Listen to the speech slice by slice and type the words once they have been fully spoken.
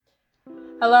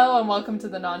Hello and welcome to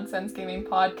the Nonsense Gaming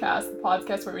Podcast, the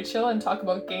podcast where we chill and talk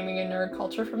about gaming and nerd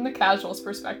culture from the casual's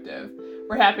perspective.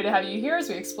 We're happy to have you here as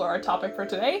we explore our topic for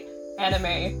today,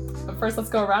 anime. But first, let's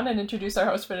go around and introduce our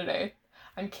host for today.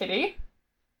 I'm Kitty.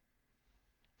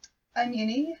 I'm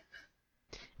Uni.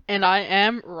 And I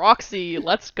am Roxy.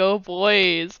 Let's go,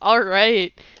 boys.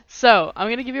 Alright, so I'm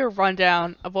going to give you a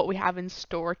rundown of what we have in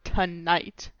store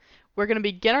tonight. We're going to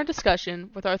begin our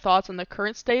discussion with our thoughts on the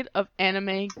current state of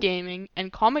anime, gaming,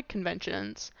 and comic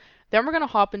conventions. Then we're going to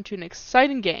hop into an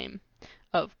exciting game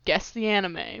of Guess the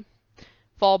Anime.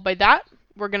 Followed by that,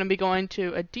 we're going to be going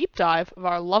to a deep dive of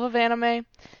our love of anime, and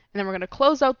then we're going to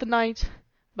close out the night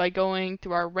by going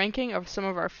through our ranking of some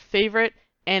of our favorite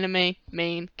anime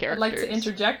main characters. I'd like to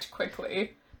interject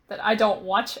quickly that I don't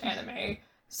watch anime,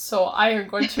 so I am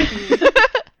going to be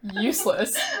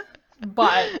useless.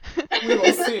 But we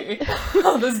will see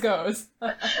how this goes.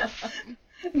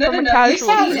 No. Casual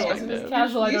It's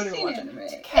casual. I don't even watch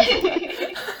it.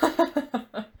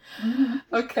 Casual.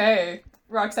 Okay,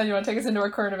 Roxanne, you want to take us into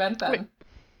our current event then?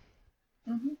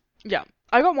 Yeah,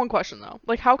 I got one question though.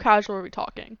 Like, how casual are we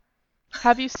talking?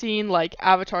 Have you seen like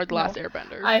Avatar: The Last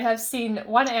Airbender? I have seen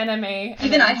one anime.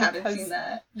 Even I haven't seen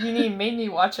that. Uni made me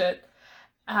watch it.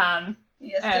 Yes,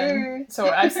 sir. So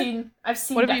I've seen.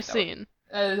 What have you seen?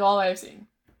 All I've seen.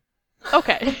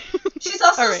 Okay. She's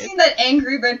also seen that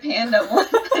Angry Red Panda one.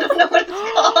 I don't know what it's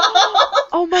called.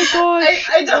 Oh my gosh.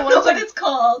 I don't know what it's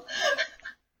called.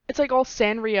 It's like all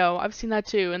Sanrio. I've seen that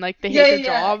too, and like they hate their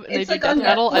job and it's they do like death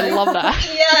metal. I love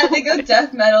that. Yeah, they go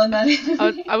death metal and that.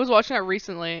 I was watching it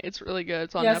recently. It's really good.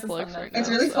 It's on Netflix right now. It's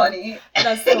really funny.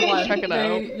 That's the one. Check it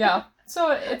out. Yeah.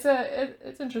 So it's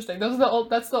interesting.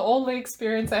 That's the only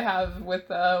experience I have with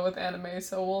anime.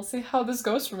 So we'll see how this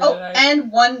goes for me tonight.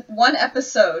 And one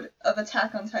episode of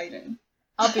Attack on Titan.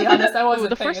 I'll be honest, I wasn't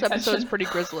the paying first attention. episode is pretty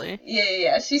grisly.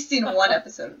 Yeah. She's seen one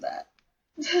episode of that.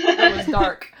 It was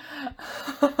dark.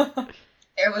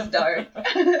 It was dark.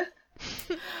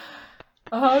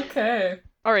 Okay.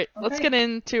 Alright, let's get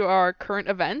into our current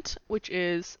event, which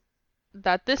is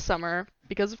that this summer,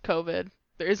 because of COVID,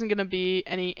 there isn't going to be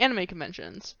any anime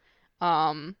conventions.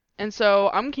 And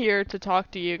so I'm here to talk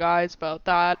to you guys about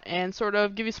that and sort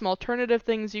of give you some alternative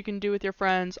things you can do with your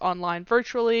friends online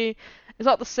virtually. It's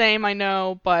not the same, I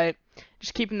know, but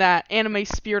just keeping that anime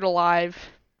spirit alive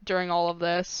during all of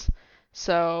this.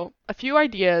 So a few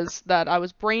ideas that I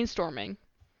was brainstorming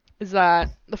is that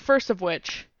the first of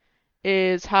which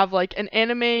is have like an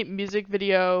anime music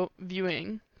video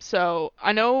viewing. So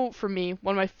I know for me,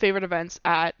 one of my favorite events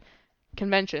at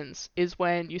conventions is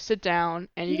when you sit down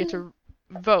and you get to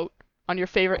vote on your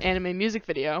favorite anime music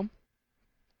video.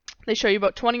 They show you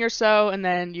about 20 or so, and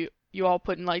then you all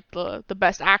put in like the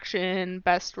best action,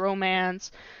 best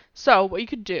romance. So what you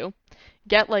could do,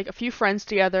 get like a few friends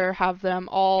together, have them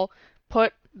all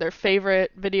put their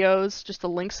favorite videos, just the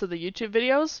links to the YouTube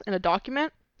videos in a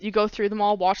document. You go through them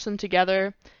all, watch them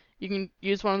together. You can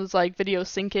use one of those like video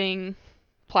syncing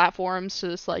platforms to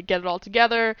just like get it all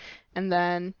together, and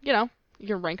then, you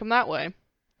can rank them that way.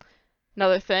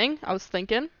 Another thing I was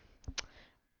thinking,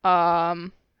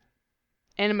 anime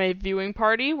viewing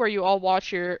party where you all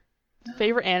watch your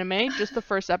favorite anime, just the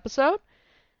first episode,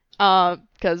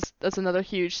 because that's another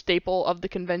huge staple of the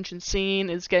convention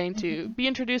scene, is getting to be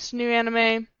introduced to new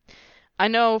anime. I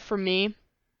know for me,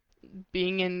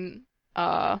 being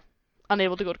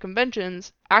unable to go to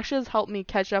conventions actually has helped me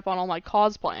catch up on all my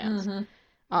cosplans.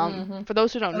 For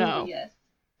those who don't know,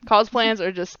 cosplans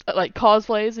are just like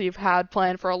cosplays that you've had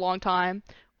planned for a long time,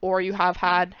 or you have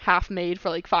had half made for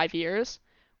like 5 years,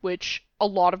 which a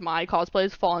lot of my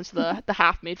cosplays fall into the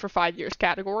half made for 5 years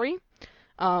category.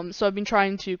 So I've been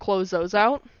trying to close those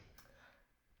out.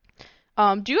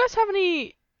 Do you guys have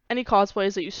any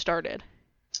cosplays that you started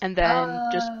and then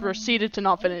just proceeded to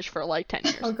not finish for like 10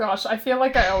 years? Oh gosh, I feel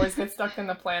like I always get stuck in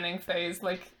the planning phase.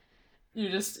 Like you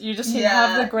just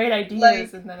have the great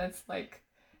ideas, and then it's like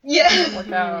it doesn't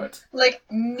work out. Like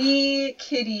me,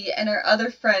 Kitty, and our other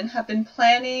friend have been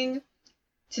planning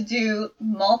to do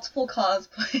multiple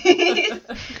cosplays,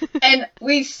 and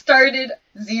we started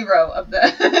 0 of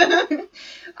them.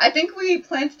 I think we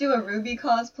plan to do a Ruby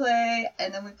cosplay,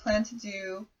 and then we plan to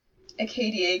do a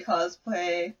KDA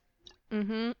cosplay,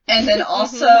 and then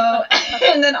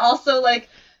also like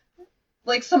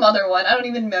some other one. I don't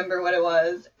even remember what it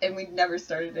was, and we never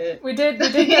started it. We did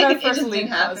get our first League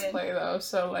cosplay though,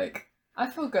 so like I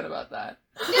feel good about that.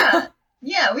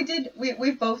 Yeah, we did.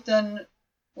 We've both done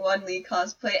one League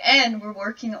cosplay, and we're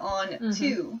working on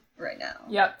 2 right now.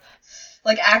 Yep.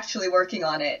 Like actually working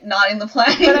on it, not in the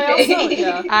planning but I phase. also,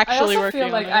 yeah, Actually I also working feel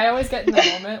on like it. I always get in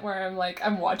the moment where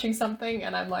I'm watching something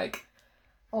and I'm like,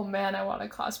 oh man, I want to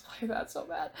cosplay that so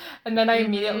bad. And then I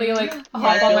immediately like Yeah,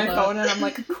 hop I on my feel phone and I'm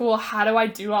like, cool, how do I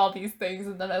do all these things?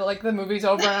 And then I like the movie's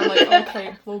over and I'm like,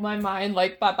 okay, blew my mind,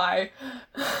 like bye bye.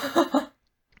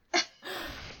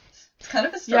 It's kind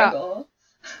of a struggle.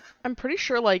 I'm pretty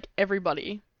sure like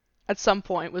everybody at some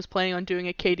point was planning on doing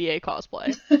a KDA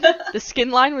cosplay. The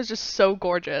skin line was just so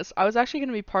gorgeous. I was actually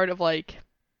gonna be part of like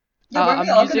Yeah, weren't a we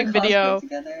all music gonna cosplay video,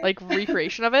 together? like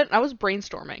recreation of it. I was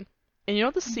brainstorming. And you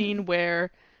know the scene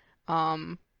where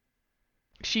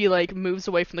she like moves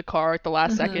away from the car at the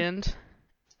last Mhm. second?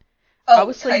 Oh, I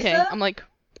was thinking, Kaisa? I'm like,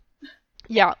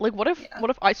 yeah, like what if Yeah. what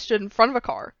if I stood in front of a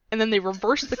car and then they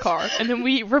reversed the car and then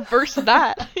we reverse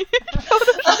that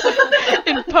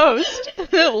in post and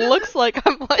it looks like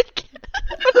I'm like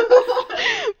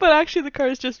but actually the car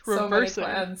is just So many reversing.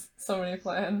 plans. So many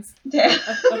plans. Damn,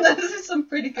 those are some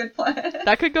pretty good plans.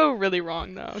 That could go really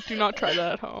wrong though. Do not try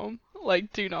that at home.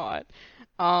 Like do not.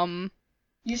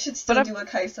 You should still But do a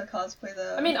Kaisa cosplay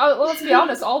though. I mean, let's be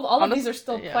honest, all of these are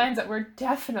still yeah. plans that we're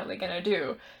definitely gonna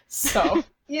do. So,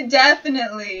 you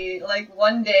definitely like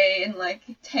one day in like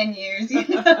 10 years, you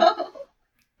know.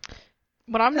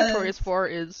 What I'm notorious 'Cause- for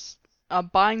is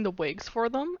buying the wigs for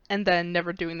them and then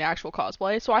never doing the actual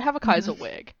cosplay. So I have a Kaisa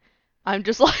wig. I'm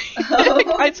just like,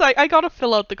 Oh. I gotta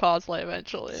fill out the cosplay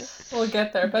eventually. we'll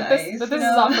get there. But Nice, this you is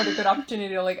know? offered a good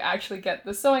opportunity to like actually get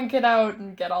the sewing kit out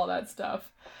and get all that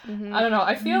stuff. Mhm. I don't know.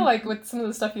 I feel like with some of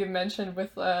the stuff you mentioned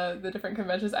with the different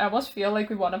conventions, I almost feel like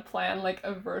we want to plan like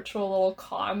a virtual little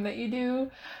con that you do,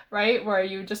 right? Where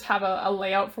you just have a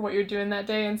layout for what you're doing that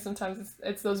day, and sometimes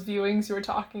it's those viewings you were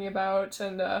talking about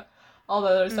and all the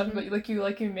other stuff. Mhm.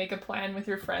 But you make a plan with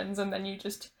your friends, and then you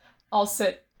just all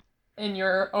sit in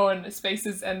your own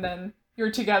spaces, and then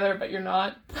you're together, but you're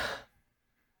not.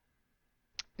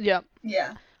 Yeah.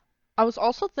 Yeah. I was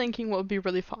also thinking what would be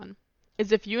really fun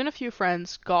is if you and a few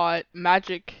friends got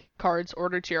magic cards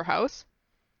ordered to your house,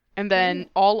 and then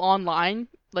all online,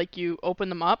 like you open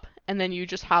them up, and then you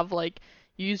just have like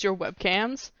use your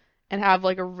webcams and have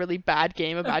like a really bad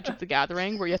game of Magic the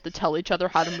Gathering where you have to tell each other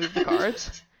how to move the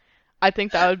cards. I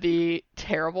think that would be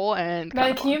terrible and Man,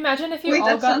 kind of can you fun. imagine if you Wait, all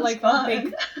that got sounds like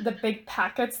fun. the big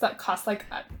packets that cost like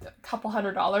a couple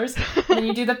 $100, and then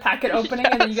you do the packet opening,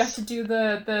 and then you have to do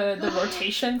the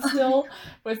rotation still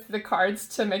with the cards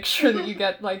to make sure that you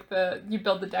get like you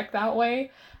build the deck that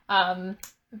way. But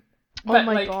Oh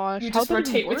my like gosh, you how just did it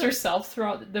rotate with work? yourself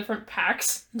throughout the different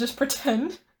packs. Just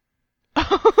pretend.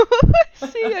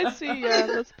 I see, yeah,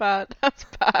 that's bad. That's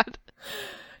bad.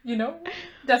 You know,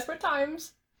 desperate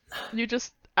times. You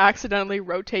just accidentally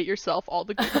rotate yourself all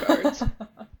the good cards.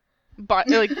 But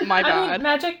like my I bad.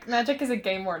 mean, Magic is a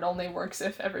game where it only works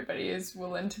if everybody is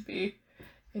willing to be,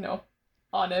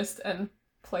 honest and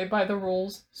play by the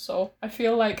rules. So I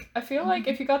feel like if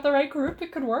you got the right group,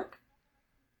 it could work.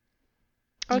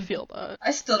 I feel that.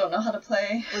 I still don't know how to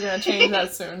play. We're gonna change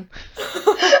that soon.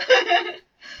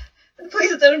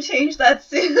 Please don't change that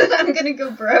soon. I'm gonna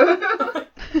go broke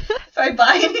if I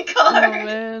buy any Oh cards.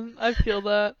 man, I feel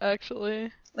that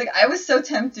actually. Like, I was so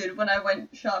tempted when I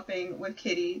went shopping with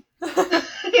Kitty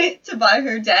to buy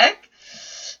her deck.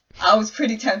 I was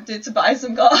pretty tempted to buy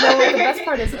some cards. No, the best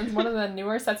part is in one of the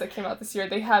newer sets that came out this year,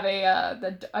 they have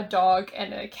a dog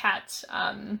and a cat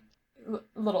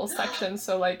little section.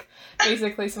 So like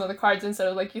basically some of the cards, instead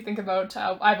of like you think about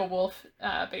I have a wolf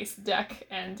based deck,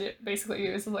 and it basically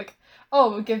is like, oh,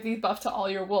 we'll give these buff to all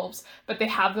your wolves, but they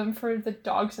have them for the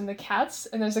dogs and the cats,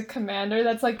 and there's a commander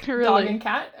that's like dog Really? and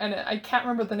cat, and I can't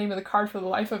remember the name of the card for the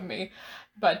life of me,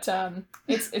 but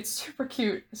it's super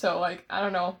cute. So like I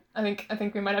don't know, I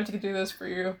think we might have to do this for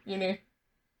you, Uni.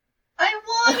 I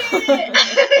want it!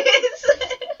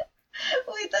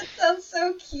 Wait, that sounds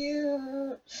so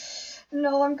cute.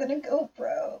 No, I'm gonna go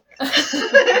broke.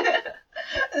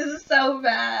 This is so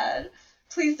bad.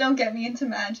 Please don't get me into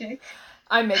Magic.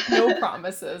 I make no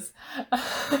promises. But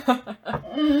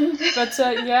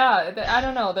yeah, I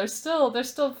don't know. There's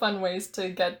still fun ways to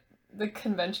get the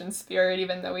convention spirit,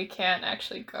 even though we can't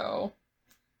actually go.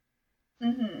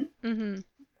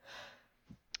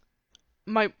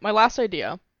 My last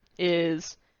idea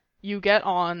is you get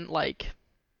on like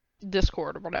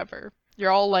Discord or whatever.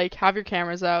 You're all like have your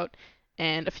cameras out,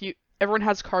 and everyone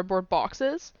has cardboard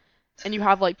boxes, and you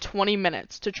have like 20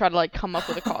 minutes to try to like come up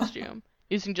with a costume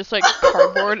using just like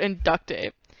cardboard and duct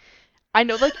tape. I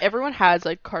know like everyone has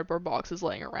like cardboard boxes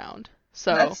laying around.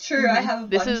 So That's true, I have a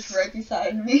This bunch is- right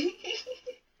beside me.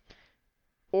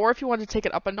 or if you want to take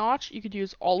it up a notch, you could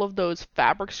use all of those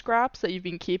fabric scraps that you've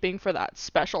been keeping for that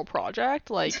special project.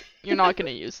 Like, you're not going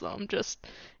to use them. Just,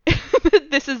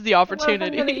 this is the Well, if I'm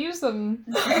opportunity. gonna use them.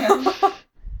 Damn.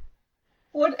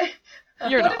 What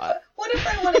You're what not. What if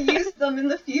I want to use them in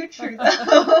the future,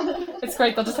 though? It's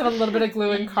great. They'll just have a little bit of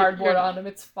glue and cardboard You're- on them.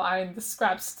 It's fine. The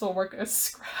scraps still work as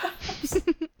scraps.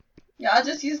 Yeah, I'll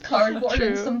just use cardboard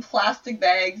and True. some plastic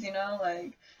bags, you know,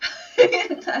 like...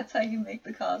 That's how you make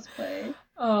the cosplay.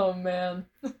 Oh, man.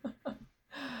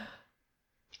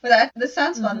 But this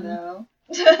sounds fun, Mhm. though.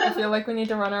 I feel like we need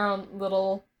to run our own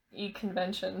little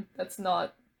e-convention that's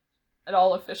not at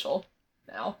all official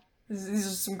now. These are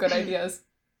some good ideas.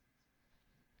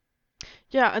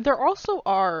 Yeah, and there also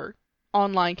are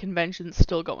online conventions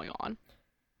still going on.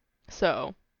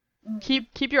 So keep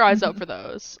your eyes out for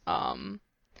those.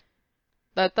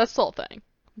 That's still a thing.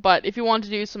 But if you want to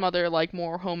do some other like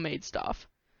more homemade stuff,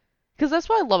 because that's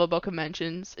what I love about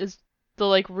conventions is the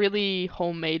like really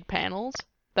homemade panels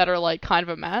that are like kind of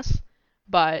a mess,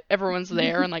 but everyone's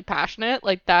there and like passionate.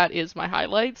 Like that is my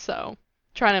highlight. So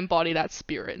trying to embody that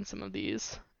spirit in some of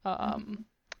these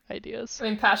ideas. I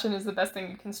mean, passion is the best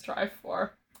thing you can strive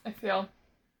for, I feel.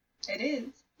 It is.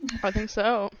 I think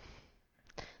so.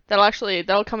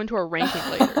 That'll come into our ranking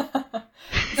later.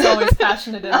 It's always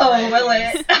passionate in Oh, the will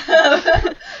rankings.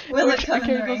 it? Will it Which come in the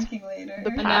characters- ranking later? the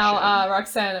And now, Passion.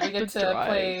 Roxanne, we get The to drive.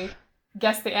 play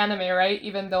Guess the Anime, right?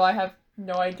 Even though I have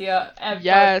no idea about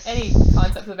Yes. any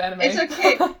concept of anime. It's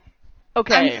okay.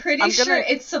 Okay, I'm pretty I'm sure gonna.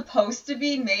 it's supposed to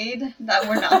be made that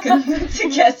we're not going to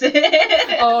guess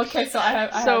it. Oh, okay, so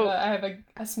I So- have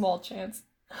a small chance.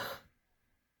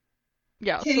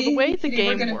 Yeah, so Kitty, the way the Kitty,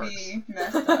 we're game gonna works be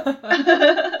messed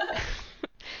up.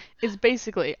 is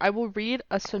basically I will read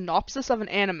a synopsis of an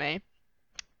anime,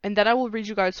 and then I will read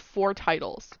you guys 4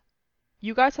 titles.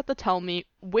 You guys have to tell me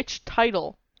which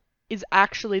title is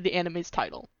actually the anime's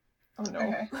title. Oh no.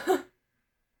 Okay.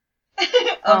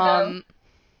 Oh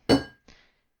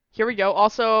Here we go.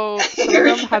 Also, some Here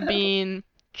of we them have go. been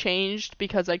changed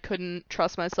because I couldn't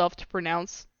trust myself to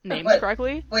pronounce names What?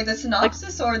 correctly. no. Wait, the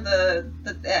synopsis or the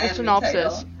anime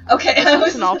synopsis. title? Okay, I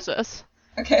was Synopsis.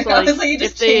 Okay, So, like, honestly, you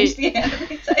just if they- changed the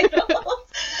anime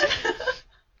titles.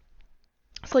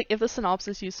 It's like if the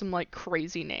synopsis used some like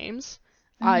crazy names,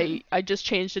 I just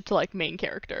changed it to like main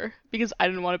character because I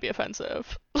didn't want to be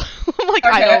offensive. I'm like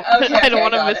I don't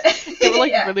want to got miss. it. They were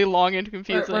like Yeah. really long and We're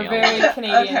confusing. I'm very like,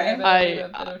 Canadian. Okay. We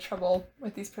have a bit of trouble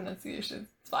with these pronunciations.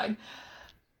 It's fine.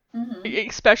 Mhm.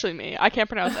 especially me. I can't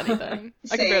pronounce anything.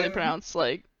 I can barely Same. pronounce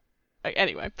like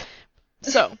anyway.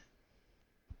 So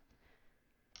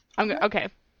okay.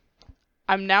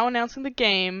 I'm now announcing the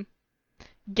game.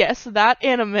 Guess that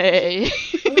anime. Okay,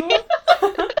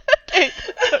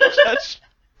 don't judge.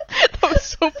 That was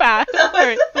so fast.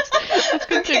 Alright, let's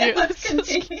continue. Okay, let's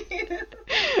continue.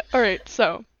 Alright,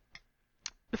 so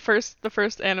the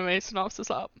first anime synopsis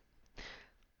up.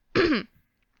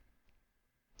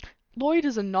 Lloyd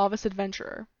is a novice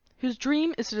adventurer whose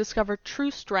dream is to discover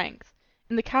true strength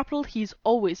in the capital he's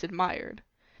always admired.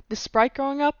 Despite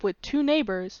growing up with 2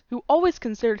 neighbors who always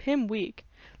considered him weak,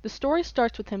 the story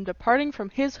starts with him departing from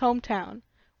his hometown,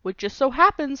 which just so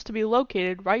happens to be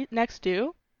located right next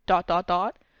to ...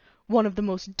 one of the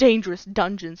most dangerous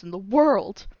dungeons in the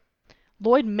world.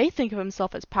 Lloyd may think of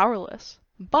himself as powerless,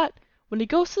 but when he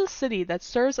goes to the city that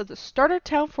serves as a starter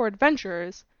town for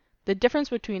adventurers, the difference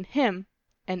between him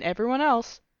and everyone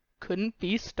else couldn't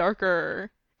be starker.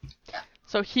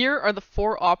 So here are the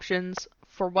 4 options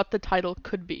for what the title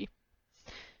could be.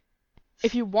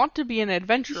 If you want to be an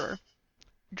adventurer,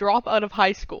 drop out of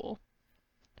high school.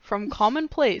 From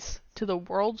commonplace to the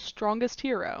world's strongest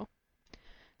hero.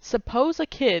 Suppose a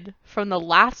kid from the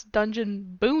last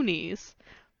dungeon boonies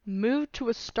moved to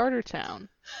a starter town.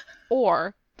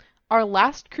 Or Our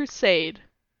Last Crusade,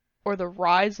 or The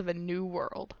Rise of a New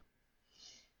World.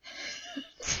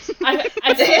 I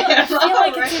feel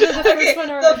like it's either the first one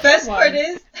or the best one. part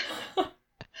is,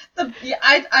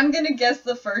 I'm gonna guess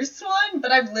the first one,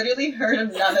 but I've literally heard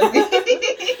of none of these.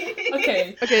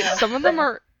 Okay. Okay, yeah. some of them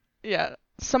are,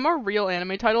 some are real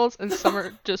anime titles, and some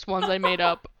are just ones I made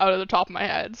up out of the top of my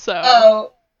head, so...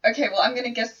 Oh, okay, well, I'm gonna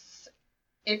guess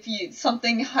if you,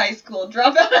 something high school,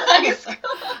 drop out of high school.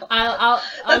 I'll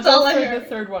That's go all I for the heard.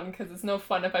 third one because it's no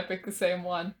fun if I pick the same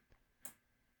one.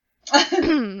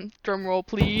 Drum roll,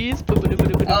 please.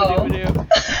 Oh.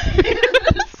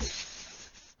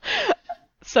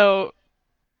 So,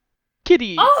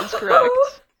 Kitty Oh! is correct.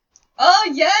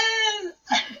 Oh, yes!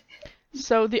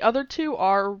 So the other 2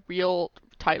 are real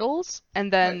titles,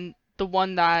 and then the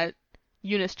one that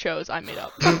Eunice chose, I made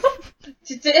up.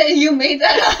 You made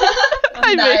that up?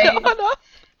 I made that Nice. one up.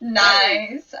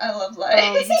 Nice. I love life.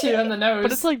 It's 2 on the nose.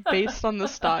 But it's like based on the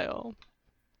style.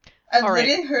 I've alright.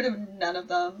 literally heard of none of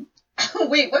them.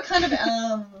 Wait, what kind of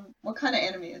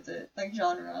anime is it? Like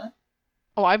genre?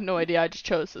 Oh, I have no idea. I just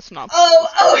chose the synopsis.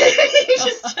 Oh, you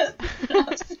just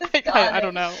synopsis. I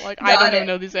don't know. Like, I don't even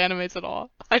know these animes at all.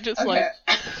 I just, like,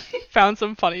 found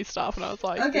some funny stuff, and I was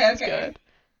like, this is good.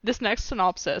 This next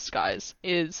synopsis, guys,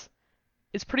 is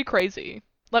pretty crazy.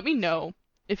 Let me know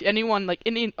if anyone, like,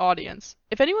 in the audience,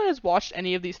 if anyone has watched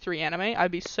any of these 3 anime,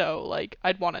 I'd be so, like,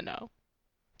 I'd want to know.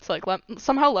 It's like,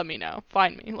 somehow let me know.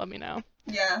 Find me, let me know.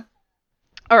 Yeah.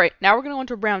 Alright, now we're going to go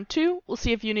into round 2. We'll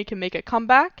see if Uni can make a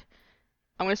comeback.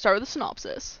 I'm going to start with the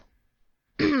synopsis.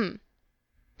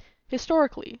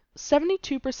 Historically,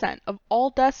 72% of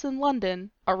all deaths in London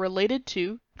are related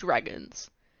to dragons.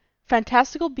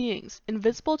 Fantastical beings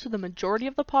invisible to the majority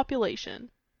of the population.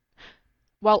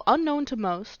 While unknown to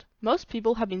most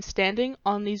people have been standing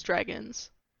on these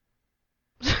dragons.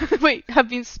 Wait, have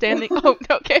been standing. Oh,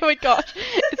 okay, oh my gosh.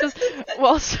 It says,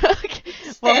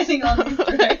 standing on these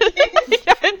dragons.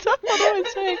 Yeah, what am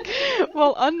I saying?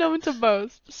 Well, unknown to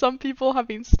most, some people have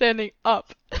been standing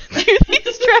up to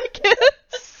these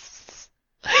dragons.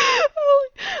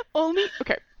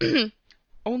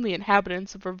 Only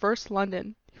inhabitants of reverse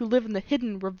London who live in the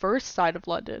hidden reverse side of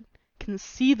London can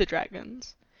see the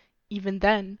dragons. Even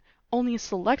then, only a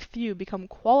select few become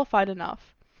qualified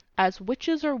enough as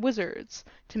witches or wizards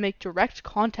to make direct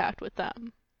contact with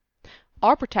them.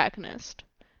 Our protagonist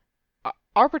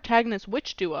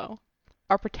witch duo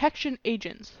are protection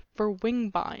agents for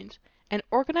Wingbind, an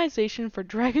organization for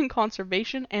dragon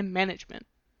conservation and management.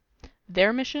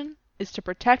 Their mission is to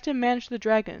protect and manage the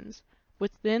dragons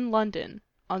within London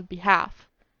on behalf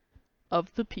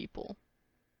of the people.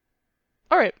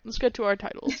 Alright, let's get to our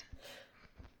titles.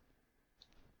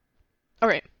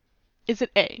 Alright, is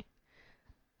it A?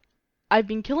 I've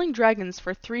been killing dragons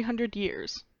for 300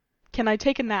 years. Can I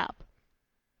take a nap?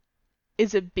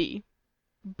 Is it B?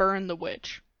 Burn the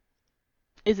witch?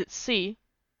 Is it C?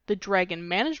 The Dragon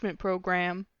Management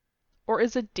Program? Or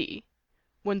is it D?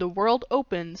 When the world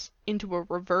opens into a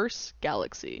reverse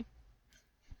galaxy?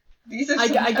 These are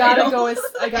I gotta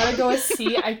go with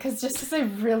C, because I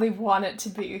really want it to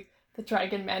be the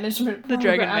Dragon Management Program. The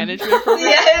Dragon Management Program?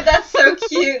 Yeah, that's so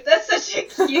cute. That's such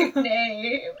a cute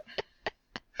name.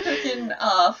 Freaking,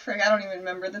 I don't even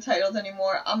remember the titles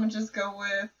anymore. I'm gonna just go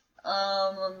with,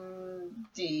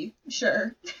 D.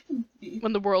 Sure. D.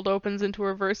 When the world opens into a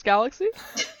reverse galaxy?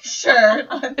 Sure.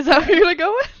 Is that what you're gonna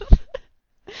go with?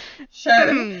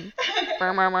 Sure.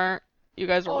 You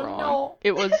guys were wrong. No.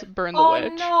 It was Burn the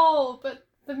Witch. Oh no, but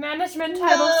the management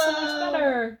title's so much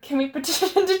better. Can we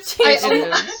petition to change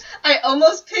it? I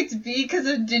almost picked B because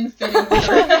it didn't fit in with the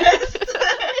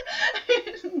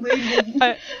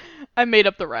rest. I made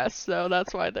up the rest, so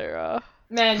that's why they're,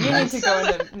 Man, you need to go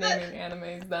into naming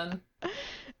animes then.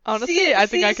 Honestly, I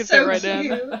think I could fit right in.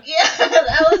 Yeah,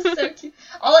 that was so cute.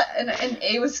 And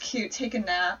A was cute. Take a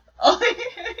nap.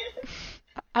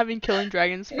 I've been killing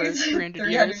dragons for 300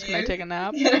 years. Can I take a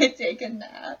nap? Can I take a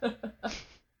nap?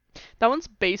 That one's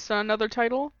based on another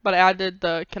title, but I added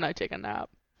the Can I take a nap?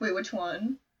 Wait, which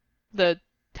one?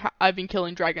 I've been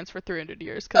killing dragons for 300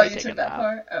 years. Can I take a nap? Oh,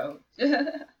 you took that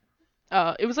part?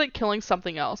 Oh. It was like killing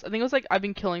something else. I think it was like I've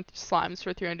been killing slimes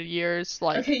for 300 years,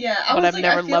 like, okay, yeah. but I've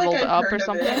never leveled up or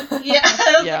something. Yeah,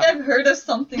 I was like, I've heard of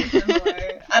something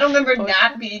similar. I don't remember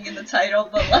nap being in the title,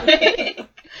 but like...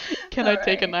 Can I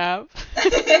take a nap?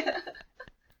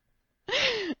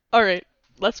 Alright,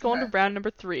 let's go on to round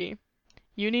number 3.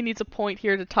 Uni needs a point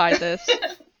here to tie this.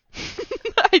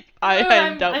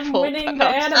 I'm doubtful. I'm winning the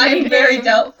anime I'm very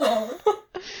doubtful.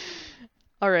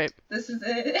 Alright. This is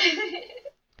it.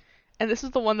 And this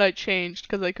is the one that I changed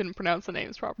because I couldn't pronounce the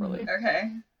names properly.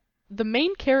 Okay. The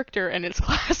main character and his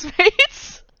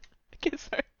classmates...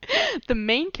 The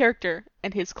main character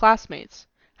and his classmates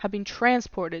have been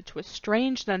transported to a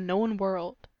strange and unknown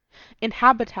world,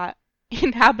 inhabited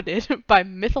by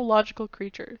mythological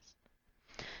creatures.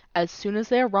 As soon as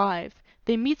they arrive,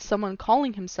 they meet someone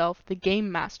calling himself the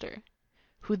Game Master,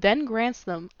 who then grants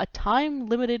them a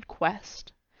time-limited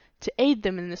quest. To aid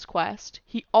them in this quest,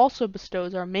 he also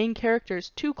bestows our main character's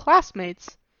 2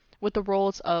 classmates with the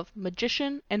roles of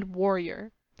magician and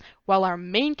warrior, while our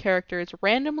main character is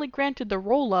randomly granted the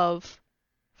role of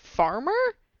farmer?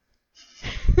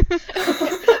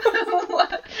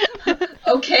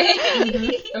 Okay.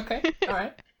 Mm-hmm. Okay.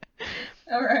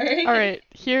 Alright.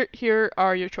 Here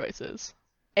are your choices.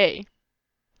 A.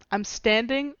 I'm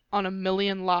standing on a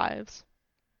million lives.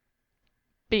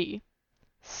 B.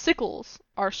 Sickles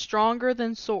are stronger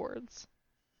than swords.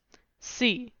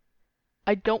 C.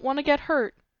 I don't want to get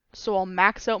hurt, so I'll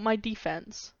max out my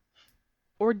defense.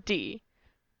 Or D.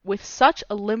 With such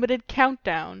a limited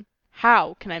countdown,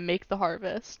 how can I make the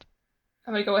harvest?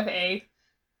 I'm gonna go with A.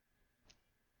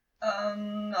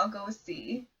 I'll go with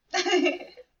C.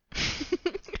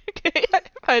 Okay,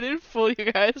 I didn't fool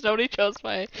you guys. Nobody chose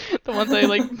the ones I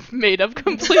like made up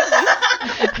completely.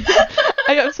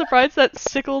 I'm surprised that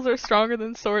sickles are stronger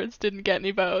than swords didn't get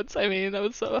any votes. I mean,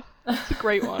 that's a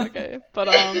great one. Okay, but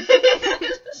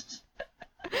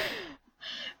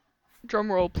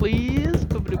drum roll, please.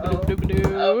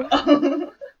 Boop-a-doo-boop-a-doo-boop-a-doo.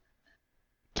 Oh.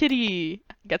 Kitty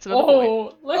gets another point.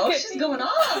 Oh, look Oh, at she's me. going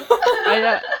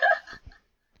off.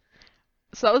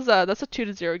 So that's a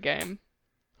 2-0 game.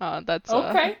 That's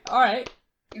Okay, alright.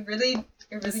 You really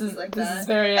This be like is that.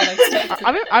 very unexpected.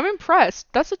 I'm impressed.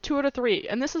 That's a 2 out of 3,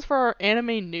 and this is for our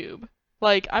anime noob.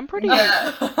 Like, I'm pretty.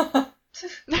 Yeah.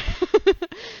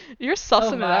 You're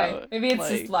sussing Oh it my. out. Maybe it's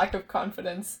like... just lack of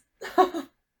confidence.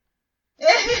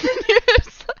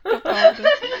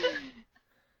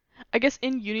 I guess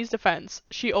in Uni's defense,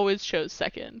 she always chose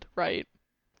second, right?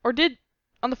 Or did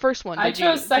on the first one? I did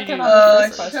chose you, second did on you... the I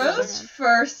first question. chose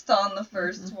first on the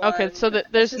first one. Okay, so there's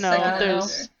It's just no second there's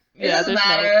answer. It yeah doesn't there's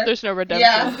matter. there's no redemption.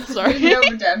 Yeah, Sorry. there's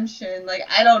no redemption. Like,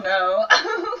 I don't know.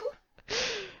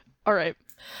 All right.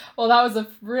 Well, that was a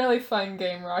really fun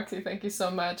game, Roxy. Thank you so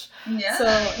much. Yeah.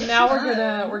 So now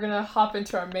fun. we're gonna hop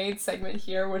into our main segment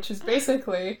here, which is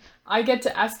basically I get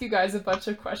to ask you guys a bunch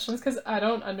of questions because I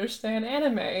don't understand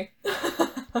anime.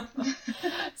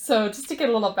 So just to get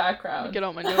a little background. Get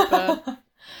out my notepad.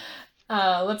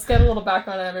 Let's get a little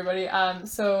background on everybody.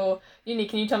 So Uni,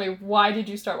 can you tell me why did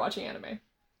you start watching anime?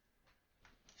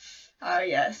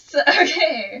 Yes.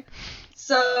 Okay.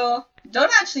 So,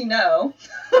 don't actually know,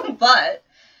 but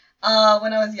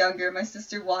when I was younger, my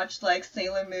sister watched like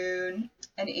Sailor Moon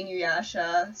and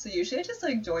Inuyasha, so usually I just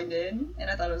like joined in, and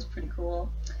I thought it was pretty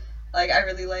cool. Like, I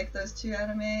really like those two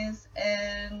animes,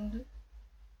 and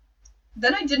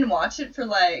then I didn't watch it for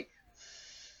like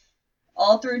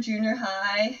all through junior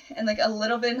high and like a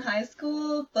little bit in high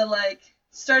school, but like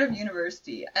start of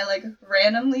university, I like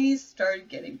randomly started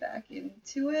getting back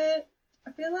into it.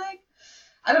 I feel like,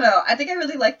 I don't know, I think I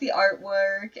really like the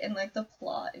artwork and like the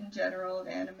plot in general of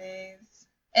animes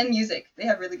and music. They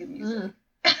have really good music.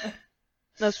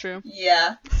 That's true.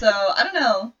 Yeah, so I don't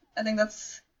know. I think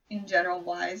that's in general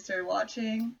why I started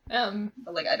watching,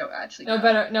 but like I don't actually know.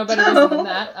 No better reason than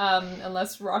that.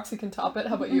 Unless Roxy can top it.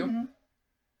 How about you? Mhm.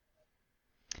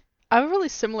 I have a really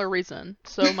similar reason.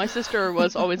 So my sister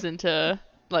was always into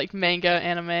like manga,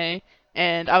 anime,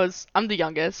 and I'm the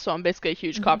youngest, so I'm basically a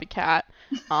huge copycat.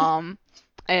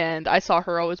 And I saw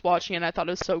her always watching it, and I thought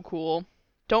it was so cool.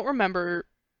 Don't remember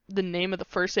the name of the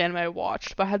first anime I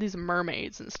watched, but I had these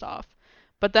mermaids and stuff.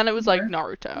 But then it was like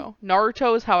Naruto.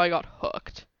 Naruto is how I got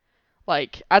hooked.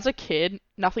 Like, as a kid,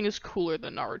 nothing is cooler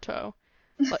than Naruto.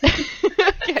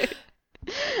 Okay.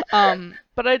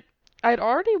 But I'd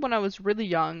already, when I was really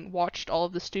young, watched all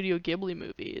of the Studio Ghibli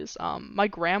movies. My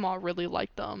grandma really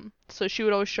liked them. So she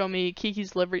would always show me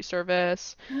Kiki's Delivery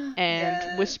Service and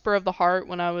Yes. Whisper of the Heart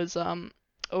when I was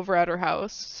over at her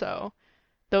house. So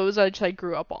those I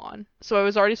grew up on. So I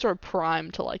was already sort of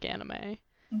primed to like anime.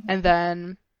 And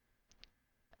then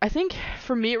I think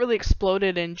for me it really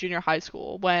exploded in junior high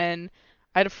school when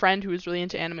I had a friend who was really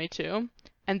into anime too.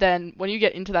 And then when you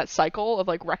get into that cycle of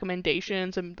like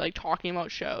recommendations and like talking about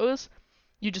shows,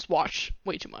 you just watch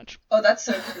way too much. Oh, that's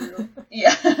so true.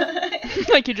 Yeah.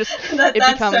 Like you just That's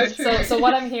becomes so true. So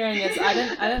what I'm hearing is I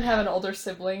didn't have an older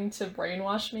sibling to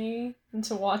brainwash me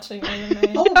into watching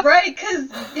anime. Oh, right,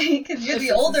 because you're This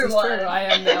the older is one. True. I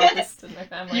am the eldest in my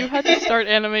family. you had to start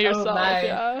anime yourself. my.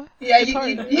 Yeah. Yeah, It's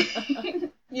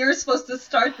hard. you were supposed to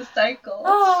start the cycle.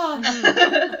 Ah,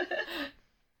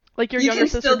 Like your You younger can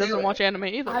sister still do doesn't it. watch anime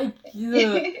either. I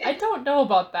don't know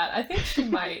about that. I think she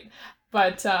might,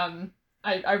 but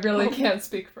I really can't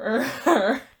speak for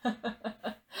her.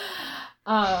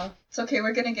 It's okay,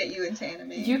 we're gonna get you into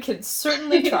anime. You can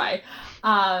certainly try.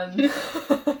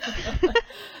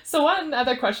 So one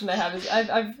other question I have is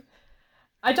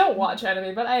I don't watch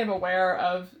anime, but I am aware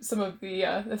of some of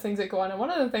the things that go on, and one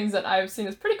of the things that I've seen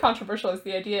is pretty controversial is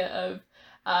the idea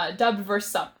of dub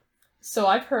versus sub. So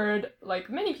I've heard like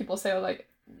many people say like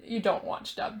you don't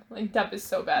watch dub, like dub is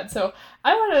so bad. So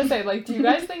I wanted to say like, do you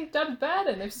guys think dub's bad,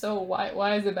 and if so,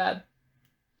 why is it bad?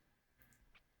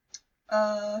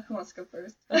 Who wants to go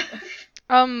first?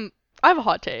 I have a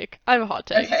hot take. Okay,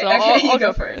 So okay, you I'll go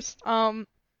go first.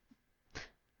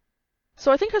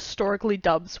 So I think historically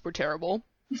dubs were terrible.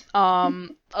 There's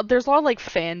a lot of like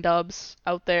fan dubs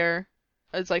out there.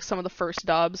 It's like some of the first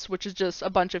dubs, which is just a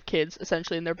bunch of kids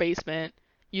essentially in their basement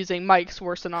using mics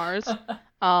worse than ours.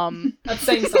 That's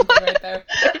saying something right there.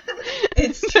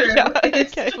 It's true. Yeah,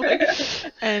 It's okay, true. like,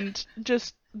 and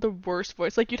just the worst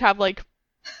voice. Like you'd have like,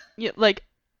 yeah, like,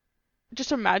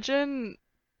 just imagine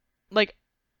like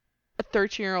a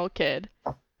 13-year-old kid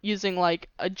using like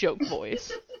a joke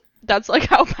voice. That's like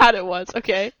how bad it was,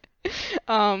 okay?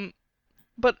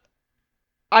 But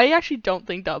I actually don't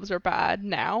think dubs are bad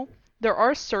now. There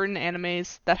are certain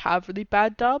animes that have really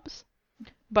bad dubs,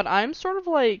 but I'm sort of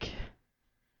like,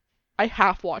 I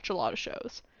half watch a lot of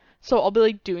shows. So I'll be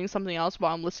like doing something else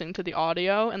while I'm listening to the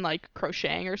audio and like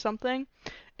crocheting or something.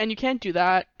 And you can't do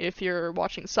that if you're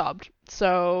watching subbed.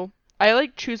 So I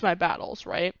like choose my battles,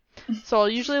 right? So I'll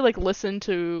usually like listen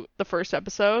to the first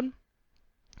episode,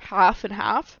 half and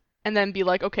half, and then be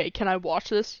like, okay, can I watch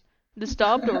this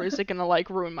dubbed, or is it gonna like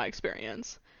ruin my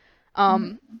experience?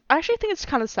 I actually think it's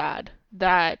kind of sad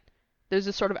that there's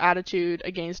this sort of attitude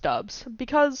against dubs,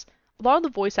 because a lot of the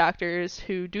voice actors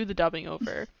who do the dubbing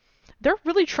over, they're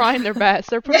really trying their best.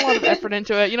 They're putting a lot of effort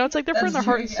into it. You know, it's like they're putting their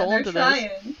heart and soul into this.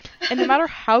 And no matter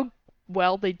how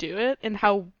well they do it and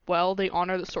how well they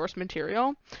honor the source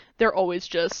material, they're always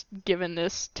just given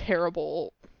this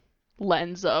terrible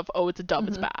lens of, oh, it's a dub,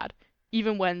 it's bad.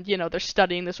 Even when, you know, they're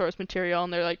studying the source material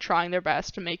and they're like trying their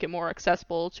best to make it more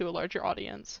accessible to a larger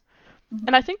audience.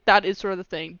 And I think that is sort of the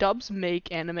thing. Dubs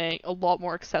make anime a lot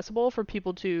more accessible for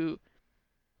people to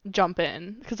jump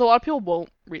in, because a lot of people won't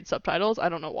read subtitles. I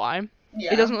don't know why.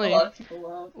 Yeah, it doesn't really. A lot of people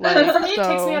won't. For me, it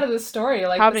takes me out of the story.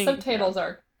 Like the subtitles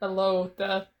are below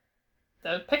the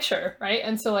picture, right?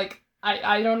 And so like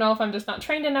I don't know if I'm just not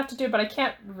trained enough to do it, but I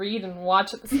can't read and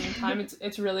watch at the same time.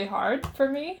 It's really hard for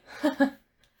me.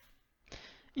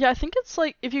 Yeah, I think it's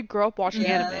like if you grow up watching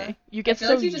anime, you get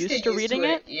so used to reading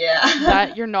it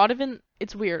that you're not even.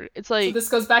 It's weird. It's like, so this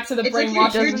goes back to the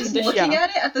brainwashing. You're just looking at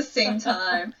it at the same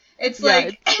time. It's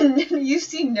like, and you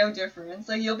see no difference.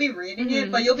 Like, you'll be reading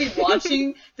it, but you'll be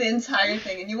watching the entire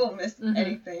thing, and you won't miss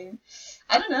anything.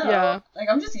 I don't know. Yeah. Like,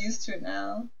 I'm just used to it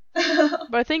now.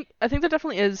 But I think there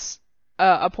definitely is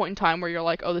a point in time where you're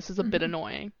like, oh, this is a bit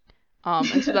annoying.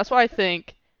 And so that's why I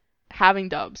think having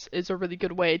dubs is a really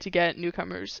good way to get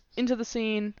newcomers into the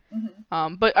scene.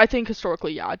 But I think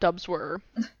historically, dubs were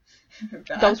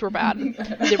bad.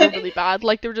 They were really bad.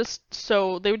 Like, they would just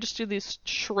do these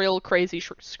shrill, crazy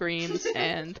screams.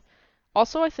 And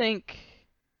also, I think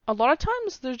a lot of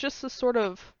times there's just this sort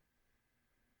of,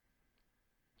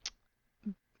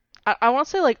 I want to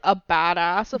say like a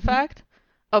badass effect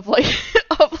of like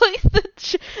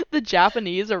the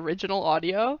Japanese original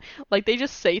audio. Like, they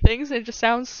just say things and it just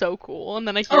sounds so cool, and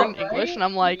then I hear it in English and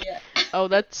I'm like, oh,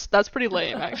 that's pretty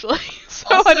lame, actually.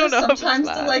 So also, I don't know. Sometimes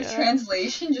the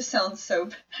translation just sounds so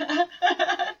bad.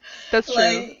 That's true.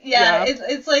 Like,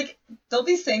 it's like they'll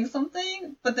be saying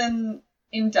something, but then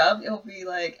in dub it'll be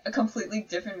like a completely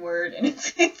different word, and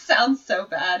it sounds so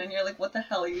bad, and you're like, what the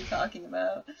hell are you talking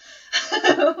about?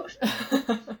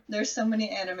 There's so many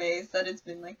animes that it's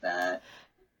been like that.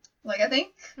 Like, I think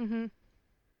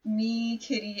me,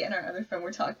 Kitty, and our other friend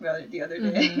were talking about it the other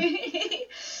day.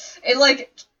 It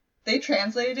like, they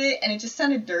translated it and it just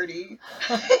sounded dirty.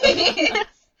 It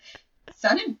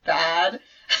sounded bad.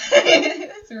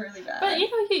 It's really bad. But you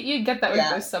know, you get that with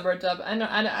both sub or dub. And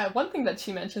one thing that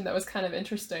she mentioned that was kind of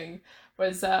interesting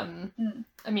was, I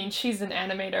mean, she's an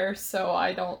animator, so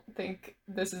I don't think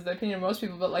this is the opinion of most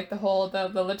people, but like the whole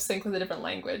the lip sync with a different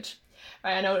language.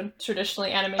 Right? I know traditionally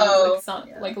animated it's not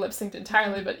like lip synced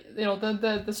entirely, but you know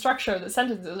the structure of the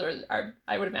sentences are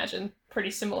I would imagine pretty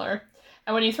similar.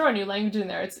 And when you throw a new language in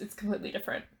there, it's completely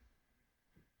different.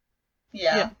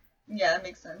 Yeah, that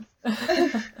makes sense.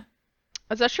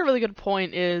 That's actually a really good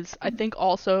point. Is I think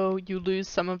also you lose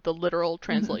some of the literal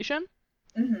translation,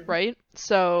 right?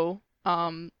 So,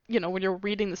 you know, when you're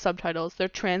reading the subtitles, they're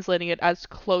translating it as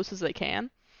close as they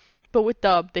can. But with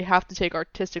dub, they have to take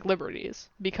artistic liberties,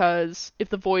 because if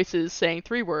the voice is saying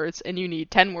 3 words and you need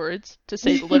 10 words to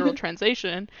say the literal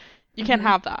translation, you can't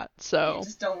have that. So it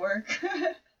just don't work.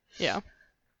 Yeah.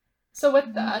 So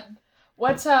with that,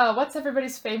 what's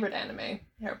everybody's favorite anime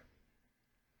here?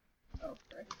 Oh,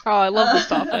 I love this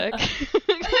topic.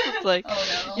 It's like,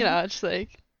 you know, it's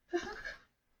like.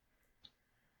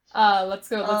 Let's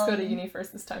go to Uni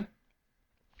first this time.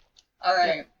 All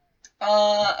right.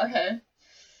 Okay.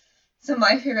 So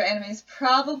my favorite anime is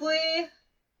probably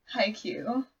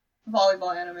Haikyuu,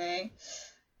 volleyball anime,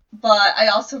 but I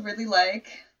also really like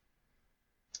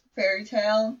Fairy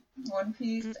Tail, One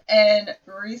Piece, and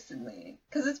recently,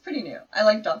 because it's pretty new, I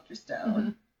like Dr.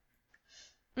 Stone.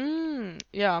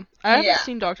 Yeah, I haven't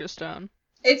seen Dr. Stone.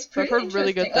 It's pretty I've heard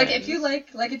really good things. Like if you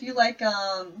like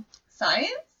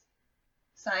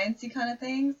sciencey kind of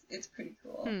things, it's pretty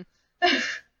cool.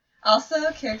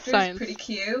 Also, characters pretty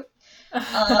cute.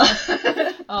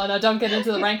 Oh no! Don't get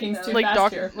into the rankings too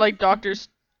fast here. Like Dr.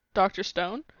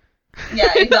 Stone.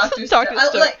 Yeah, in Dr. Stone. Dr.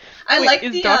 Stone. I Wait, like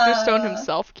is the Dr. Stone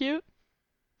himself cute?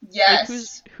 Yes.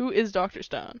 Like, who is Dr.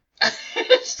 Stone?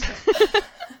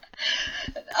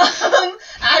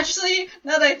 Actually,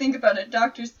 now that I think about it,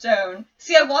 Dr. Stone.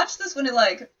 See, I watched this when it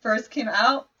like first came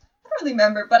out. I don't really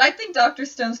remember, but I think Dr.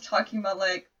 Stone's talking about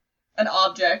like an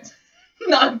object,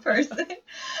 not a person.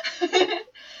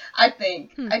 I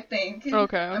think.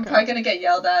 Okay. I'm probably gonna get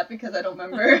yelled at because I don't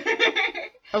remember.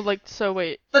 Oh, like, so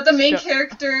wait. But the main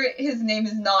character, his name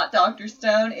is not Dr.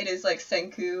 Stone. It is like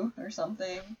Senku or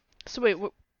something. So wait,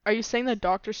 are you saying that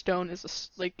Dr. Stone is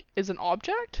is an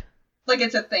object? Like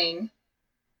it's a thing.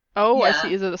 Oh, I Yeah.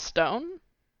 see. Is it a stone?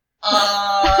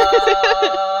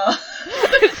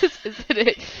 Is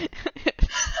it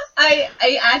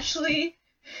I actually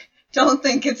don't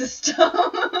think it's a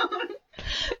stone.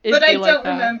 It'd But be I like don't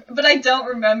that. remember. But I don't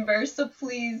remember. So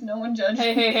please, no one judge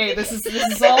me. Hey, this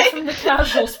is all from the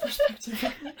casual's perspective.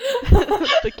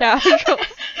 The casual.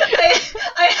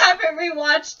 I haven't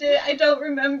rewatched it. I don't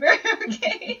remember.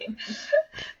 Okay.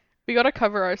 We gotta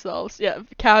cover ourselves. Yeah,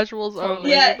 casuals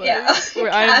only. Yeah, but yeah.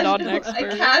 I am not an I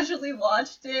expert. casually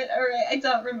watched it. Alright, I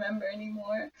don't remember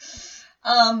anymore.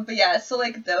 But yeah, so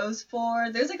like those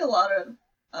four. There's like a lot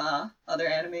of other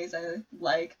animes I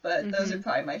like, but those are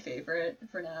probably my favorite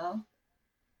for now.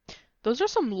 Those are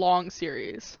some long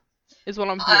series, is what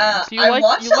I'm hearing. So I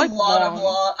watch a lot of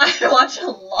long. I watch a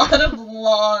lot of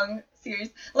long series.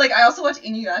 Like I also watch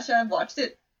Inuyasha. I've watched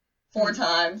it 4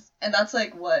 times, and that's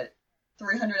like what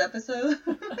 300 episodes,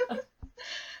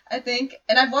 I think.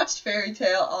 And I've watched Fairy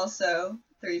Tail also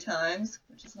 3 times,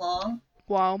 which is long.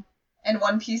 Wow. And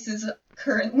One Piece is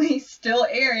currently still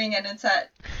airing, and it's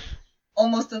at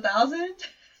almost 1,000.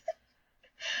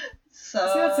 So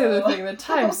See, that's the other thing. The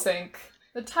time sink.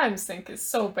 The time sink is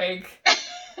so big.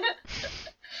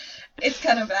 It's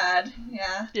kind of bad.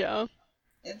 Yeah, Yeah.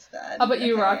 it's bad. How about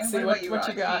you, Okay, Roxy? What, about What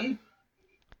you got? Roxy?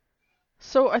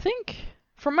 So I think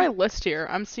from my list here,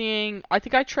 I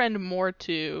think I trend more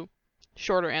to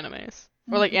shorter animes.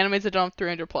 Or like animes that don't have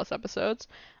 300 plus episodes.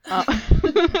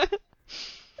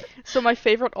 So my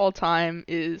favorite all time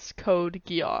is Code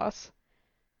Geass.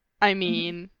 I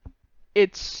mean,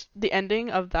 it's the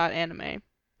ending of that anime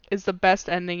is the best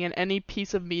ending in any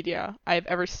piece of media I've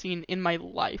ever seen in my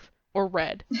life, or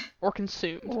read, or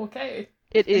consumed. Okay.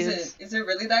 It Is it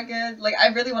really that good? Like I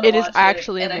really want to It watch is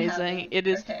actually and I amazing. haven't. It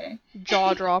is Okay.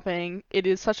 jaw-dropping. It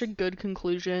is such a good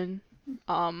conclusion.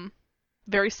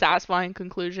 Very satisfying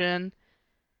conclusion.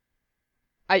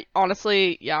 I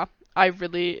honestly, yeah, I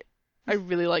really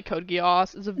like Code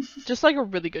Geass. It's just like a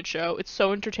really good show. It's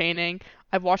so entertaining.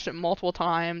 I've watched it multiple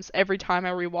times. Every time I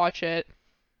rewatch it,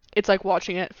 it's like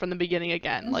watching it from the beginning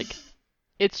again. Like,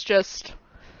 it's just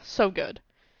so good.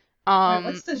 Wait,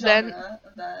 what's the Then genre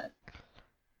of that?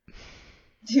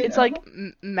 Do you it's know? like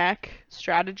mech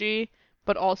strategy,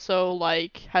 but also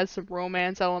like has some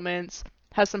romance elements,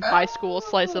 has some high school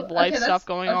slice of life stuff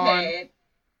going on.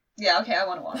 Yeah, okay, I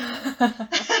want to watch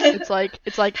it.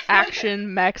 It's like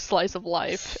action mech slice of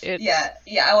life. It's yeah,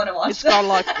 I want to watch It's that. got a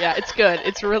lot. Yeah, it's good.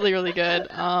 It's really, really good.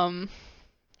 And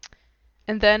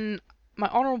then my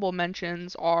honorable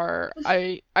mentions are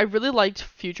I really liked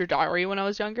Future Diary when I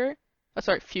was younger.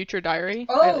 Sorry, Future Diary.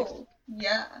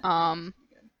 Yeah.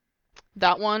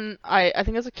 That one I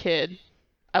think as a kid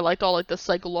I liked all like the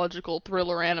psychological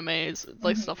thriller animes,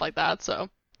 like stuff like that. So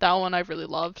that one I really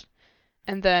loved.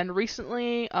 And then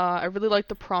recently, I really liked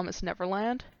The Promised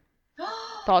Neverland.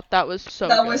 Thought that was so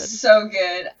good. That was so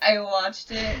good. I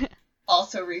watched it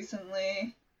also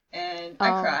recently, and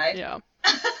I cried. Yeah.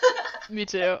 Me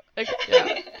too.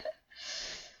 Yeah.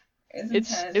 It's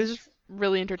intense. It was just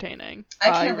really entertaining. I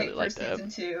can't really wait for liked season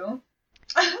 2.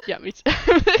 Yeah, me too.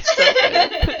 It's so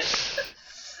good.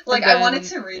 Like, And I wanted then-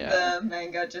 to read yeah. the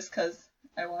manga just because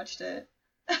I watched it.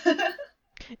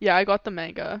 Yeah, I got the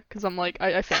manga because I'm like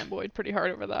I fanboyed pretty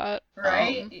hard over that.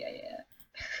 Right? Yeah.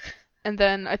 And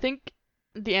then I think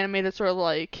the anime that sort of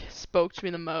like spoke to me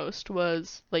the most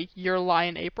was like Your Lie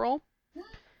in April.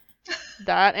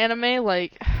 That anime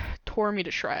like tore me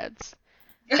to shreds.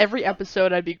 Every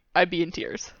episode I'd be in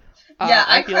tears. Yeah,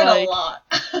 I feel cried like a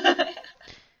lot.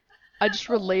 I just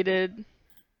related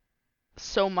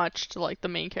so much to like the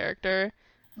main character.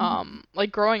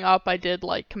 Like growing up I did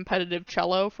like competitive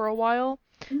cello for a while,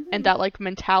 and that like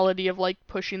mentality of like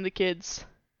pushing the kids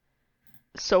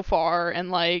so far and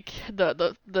like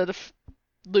the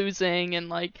losing and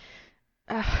like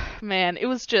man, it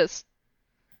was just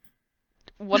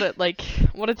what a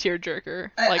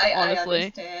tearjerker. Like honestly. I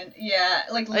understand. Yeah,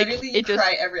 like Like, literally it you just-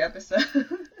 cry every episode.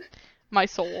 My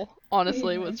soul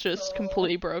honestly My was just soul.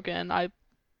 completely broken.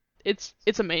 It's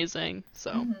amazing,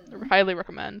 so I Mhm. highly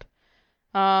recommend.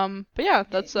 But yeah,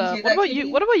 that's You hear what that, about Kitty?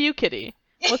 you? What about you, Kitty?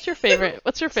 What's your favorite?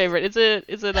 What's your favorite? Is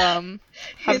it have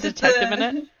a Is it detective in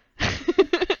the-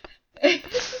 it?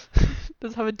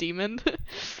 Does it have a demon?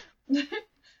 Does it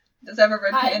have a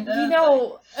red panda? You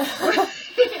know,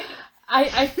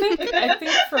 I think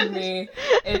for me,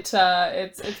 it's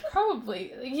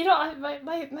probably, you know,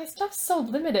 my stuff's so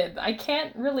limited. I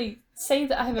can't really say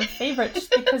that I have a favorite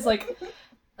just because like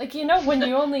you know, when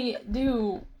you only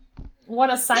do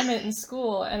one assignment in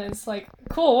school and it's like,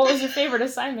 cool, what was your favorite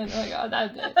assignment? Like, oh,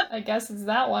 that, I guess it's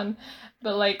that one.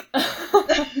 But like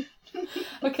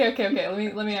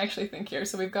okay, let me actually think here.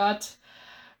 So we've got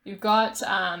Death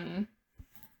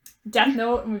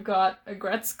Note, and we've got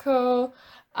Agretzko.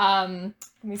 Let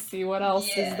me see what else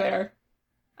is there.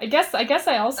 I guess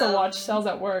I also watched Cells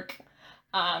at Work.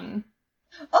 Oh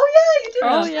yeah, you did Oh,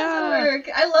 watch Cells yeah. at Work.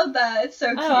 I love that. It's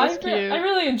so cute. cute. I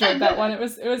really enjoyed that one. It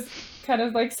was kind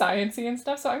of like sciencey and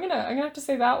stuff. So I'm gonna have to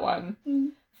say that one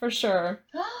for sure.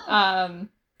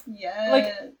 Yeah.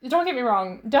 Like, don't get me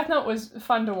wrong, Death Note was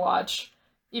fun to watch,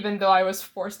 even though I was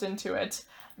forced into it.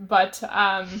 But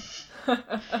Sorry.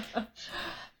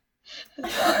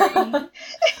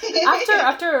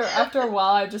 after a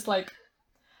while, I just like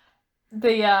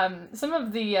some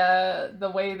of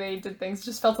the way they did things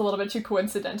just felt a little bit too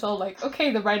coincidental. Like,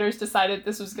 okay, the writers decided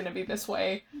this was gonna be this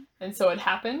way, and so it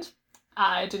happened.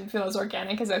 It didn't feel as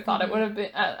organic as I thought it would have been,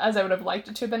 as I would have liked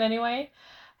it to have been anyway.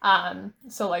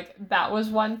 So like that was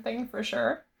one thing for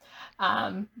sure.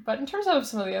 But in terms of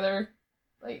some of the other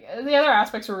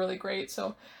aspects were really great.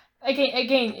 So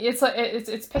again, it's like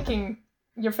it's picking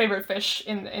your favorite fish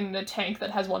in the tank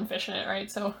that has one fish in it, right?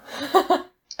 So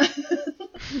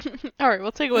All right,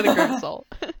 we'll take it with a grain of salt.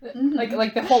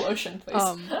 like the whole ocean,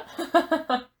 please.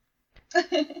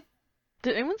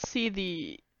 Did anyone see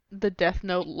the Death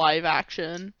Note live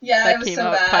action? Yeah, that it was came so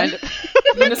out bad. kind of.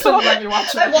 This one let me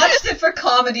watch I it. watched it for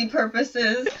comedy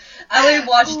purposes. I only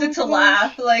watched it to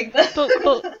laugh. Like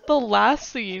the last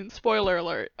scene, spoiler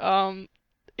alert,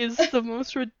 is the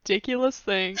most ridiculous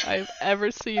thing I've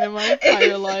ever seen in my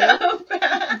entire life. So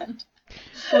bad.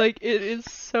 Like, it is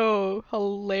so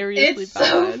hilariously It's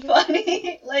bad. so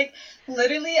funny. Like,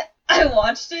 literally, I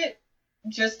watched it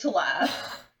just to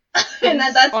laugh. And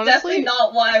that's Honestly, definitely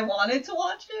not why I wanted to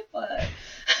watch it, but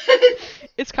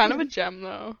It's kind of a gem,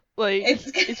 though. Like,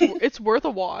 It's- it's worth a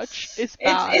watch. It's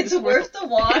bad. it's worth the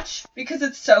watch because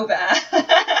it's so bad.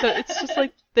 But it's just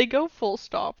like, they go full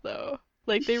stop, though.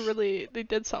 Like, they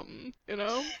did something, you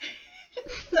know?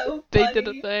 so They funny. did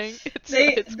a thing.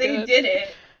 They It's they good. did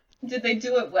it. Did they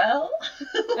do it well?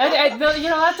 You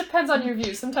know, that depends on your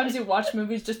view. Sometimes you watch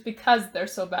movies just because they're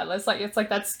so bad. It's like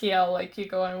that scale. Like, you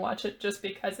go and watch it just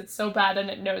because it's so bad and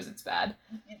it knows it's bad.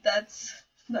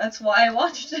 That's why I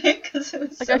watched it, because it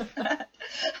was Like, so bad.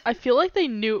 I feel like they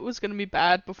knew it was gonna be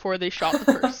bad before they shot the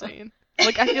first scene.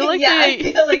 Like, I feel like yeah, they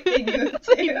I feel like they knew it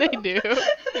too. they knew,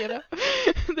 you know?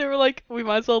 They were like, we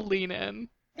might as well lean in.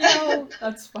 No,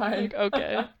 that's fine. Like,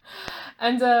 okay.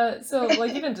 And so,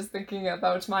 like, even just thinking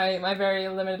about my very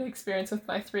limited experience with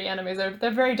my 3 animes,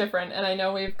 they're very different, and I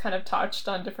know we've kind of touched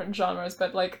on different genres,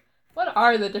 but, like, what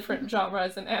are the different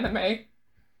genres in anime?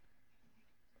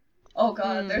 Oh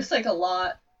god, there's like a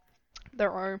lot.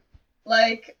 There are.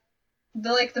 Like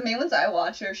the main ones I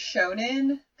watch are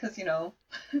shonen, because you know,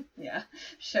 yeah,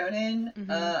 shonen. Mhm.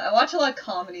 I watch a lot of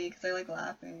comedy because I like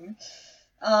laughing.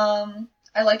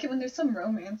 I like it when there's some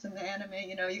romance in the anime.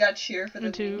 You know, you gotta cheer for the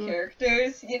Me too. main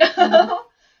characters. You know,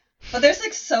 but there's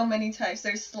like so many types.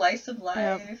 There's slice of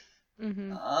life,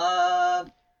 Mm-hmm.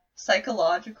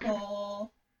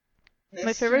 psychological, mystery.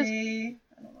 My favorite I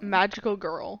don't know. Magical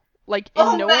girl. Like, in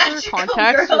Oh, no other magical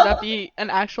context girl. would that be an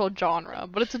actual genre,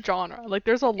 but it's a genre. Like,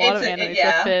 there's a lot of animes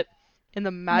that fit in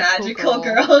the magical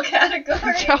girl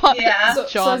category. Genre. Yeah. So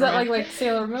is Genre. that like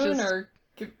Sailor Moon, Just- or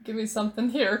give me something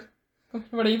here? What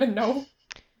do I even know?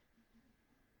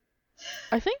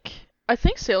 I think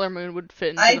Sailor Moon would fit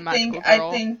into the magical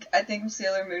girl. I think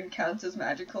Sailor Moon counts as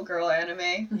magical girl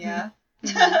anime. Yeah.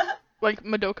 Like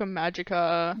Madoka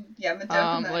Magica, Yeah,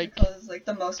 Madoka like, Magical is like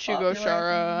the most Shugo popular.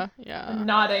 Shara, yeah. I'm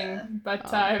nodding,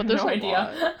 but I have but there's no a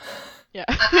idea. lot. Yeah.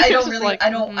 I It's don't just really like, I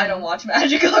don't watch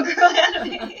magical girl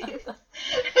anime.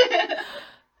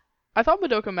 I thought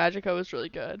Madoka Magica was really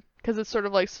good because it sort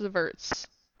of like subverts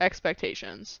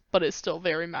expectations, but it's still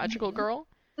very magical girl.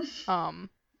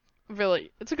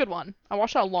 Really, it's a good one. I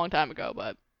watched that a long time ago,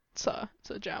 but it's a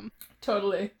gem.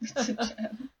 Totally. It's a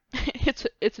gem.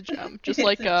 it's a gem, just It's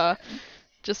like a gem.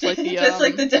 just like the Just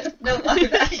like the Death Note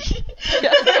live action.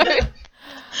 Yeah.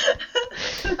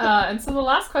 And so the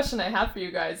last question I have for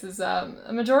you guys is, a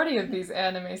majority of these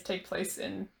animes take place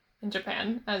in in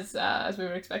Japan as we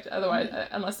would expect. Otherwise,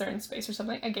 unless they're in space or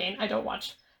something. Again, I don't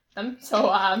watch them, so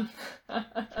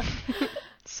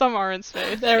Some are in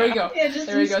space. there we go. Yeah, just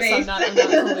There we in go. So space. I'm not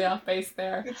totally off base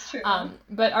there. It's true.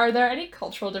 But are there any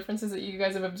cultural differences that you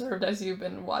guys have observed as you've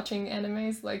been watching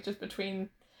animes, like just between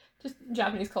just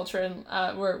Japanese culture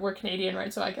and we're Canadian,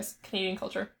 right? So I guess Canadian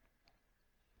culture.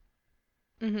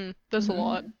 There's a Mhm.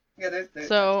 lot. Yeah, there's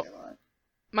So- definitely a lot.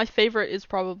 My favorite is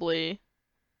probably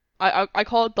I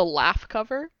call it the laugh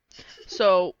cover.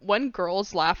 So when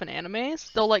girls laugh in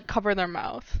animes, they'll like cover their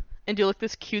mouth and do like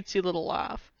this cutesy little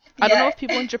laugh. I don't know if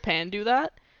people in Japan do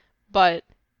that, but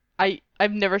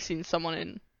I've never seen someone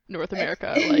in North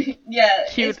America like yeah,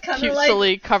 cute it's kind of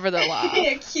cutesily like cover their laugh.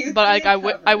 cutesy But like I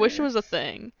wish it covered. was a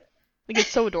thing. Like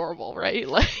it's so adorable, right?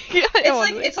 Like I It's don't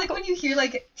like wanna- it's like when you hear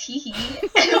like tee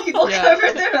and people Yeah.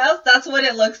 cover their mouths. That's what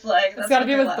it looks like. It's got to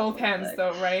be with both hands,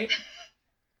 though, right?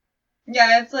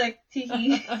 Yeah, it's like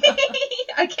tee.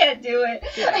 I can't do it.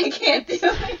 Yeah. I can't do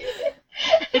it.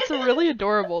 It's really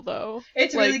adorable though.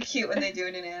 It's really like- cute when they do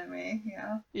it in anime.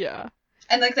 Yeah, Yeah.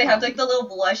 and like they have like the little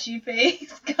blushy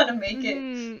face. Gotta make it.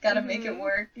 Mhm, Gotta make it mhm.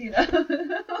 work. You know.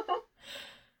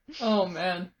 Oh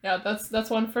man, yeah, that's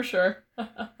one for sure.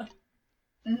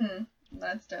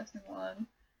 That's definitely one.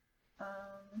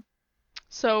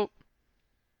 So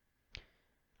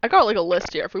I got like a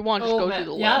list here if we want to just Oh, go man.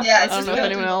 through the Yeah. list. Yeah, I just don't know go if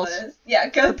anyone through the else list. Yeah,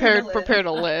 go prepared through a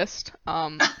the list.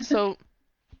 So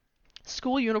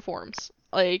school uniforms.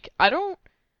 Like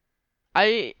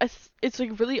it's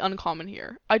like really uncommon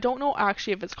here. I don't know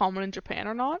actually if it's common in Japan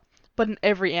or not, but in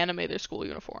every anime there's school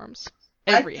uniforms.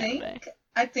 Every anime.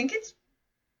 I think it's.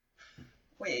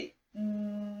 Wait.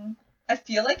 I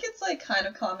feel like it's like kind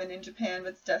of common in Japan, but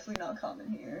it's definitely not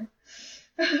common here.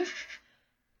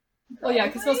 Well, yeah,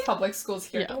 because most Probably? public schools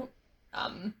here Yeah.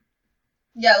 don't.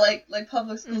 Yeah, like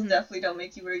public schools Mhm. definitely don't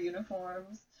make you wear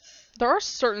uniforms. There are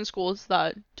certain schools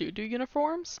that do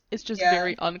uniforms. It's just Yeah.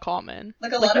 very uncommon.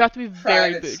 Like a Like lot you of have to be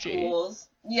very private bougie. schools.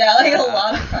 Yeah, like Yeah. a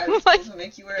lot of private Like- schools will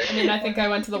make you wear. I mean, I think I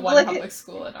went to the one Like- public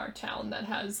school in our town that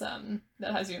has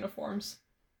uniforms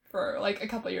for like a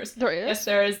couple of years. There is. Yes,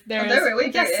 there is. There Oh, is. there-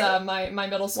 wait, there yes, is? my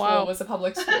middle school Wow. was a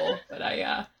public school, but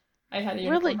I had a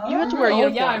uniform. Really? You had to wear a Oh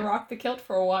uniform? yeah, I rocked the kilt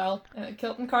for a while.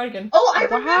 Kilt and cardigan. Oh, I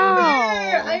remember!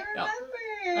 Wow. I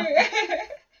remember!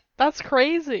 That's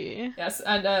crazy. Yes,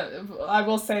 and I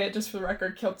will say it just for the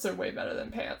record, kilts are way better than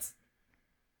pants.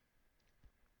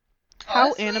 How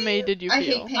Honestly, anime did you I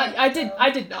feel? hate pants, I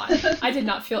did though. not. I did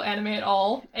not feel anime at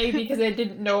all. A, because I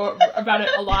didn't know about it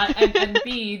a lot, and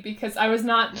B, because I was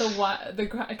not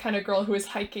the kind of girl who was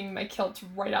hiking my kilt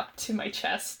right up to my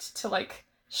chest to like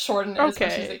shorten it as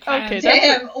much as it can. Okay,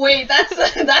 Damn, wait, that's a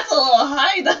little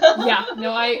high though. Yeah,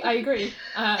 no, I agree,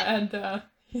 and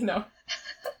you know,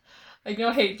 like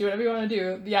no hate, do whatever you want to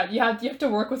do. Yeah, you have to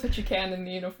work with what you can in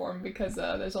the uniform because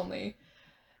there's only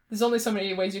so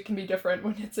many ways you can be different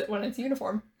when it's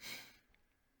uniform.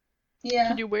 Yeah.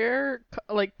 Did you wear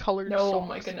like colored No, socks?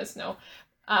 my goodness, no.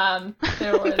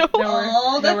 There were No.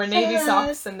 Oh, there were that's navy sad.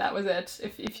 socks, and that was it.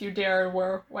 If you dare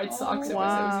wear white socks, it was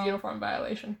Wow. a uniform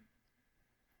violation.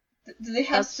 Do they have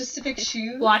That's- specific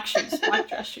shoes? Black shoes, black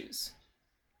dress shoes.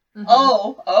 Mhm.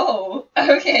 Oh,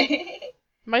 okay.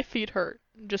 My feet hurt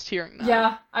just hearing that.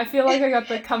 Yeah, I feel like I got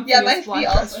the comfiest Yeah, my feet black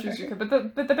dress also shoes you hurt.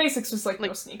 could, but the basics was like no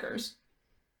Like- sneakers.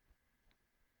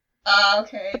 But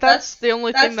Okay. that's the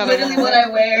only That's thing that literally I want. what I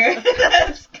wear.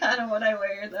 That's kind of what I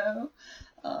wear, though.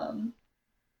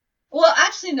 Well,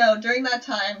 actually, no. During that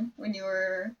time when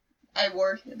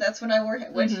that's when I wore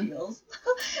wedge Mhm. heels.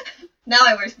 Now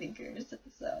I wear sneakers,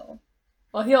 so.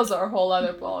 Well, heels are a whole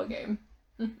other ball game.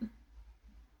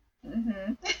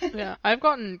 Mhm. Yeah, I've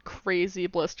gotten crazy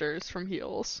blisters from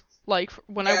heels. Like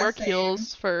when I Yeah, wear same.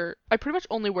 heels I pretty much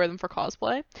only wear them for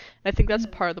cosplay. And I think that's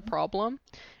Mhm. part of the problem.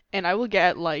 And I will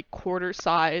get like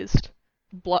quarter-sized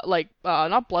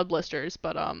not blood blisters,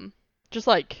 but just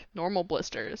like normal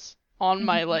blisters on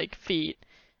my Mhm. like feet,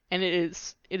 and it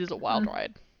is a wild Mm.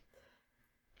 ride.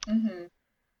 Mhm.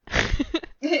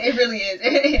 It really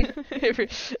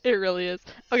is. It really is.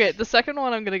 Okay, the second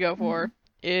one I'm gonna go for Mm-hmm.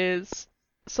 is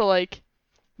so like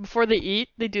before they eat,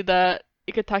 they do the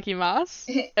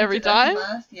ikatakimasu every time.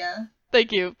 Itadakimasu, yeah.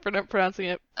 Thank you for pronouncing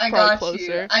it. I Probably got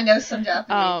closer. you. I know some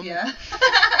Japanese, yeah.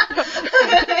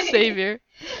 Savior.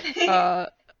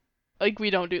 Like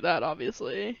we don't do that,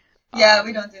 obviously. Yeah,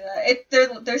 we don't do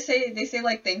that. They say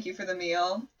like thank you for the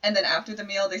meal, and then after the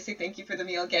meal they say thank you for the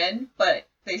meal again, but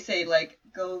they say like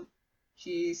go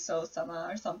so sama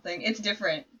or something. It's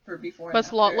different for before and That's a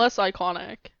after. lot less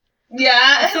iconic. Yeah,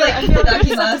 I feel like like you just have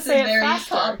to itadakimasu is say it very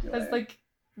faster popular. because like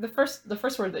the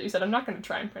first word that you said, I'm not going to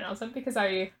try and pronounce it because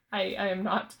I am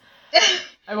not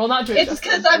I will not do it. It's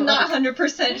because I'm not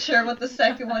 100% sure what the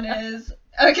second one is.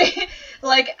 Okay,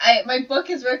 like, my book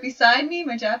is right beside me,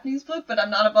 my Japanese book, but I'm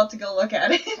not about to go look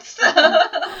at it, so...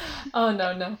 Oh,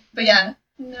 no. But yeah,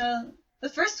 no, the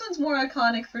first one's more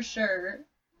iconic for sure.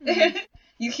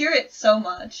 You hear it so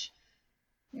much.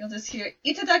 You'll just hear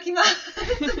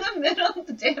 "itadakimasu" in the middle of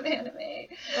the damn anime.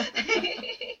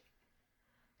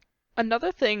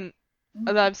 Another thing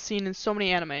that I've seen in so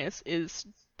many animes is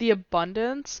the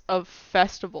abundance of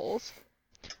festivals.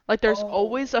 Like, there's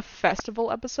always a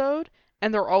festival episode,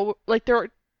 and there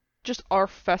just are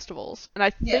festivals. And I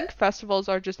think festivals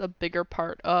are just a bigger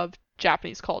part of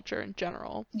Japanese culture in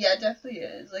general. Yeah, it definitely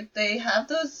is. Like, they have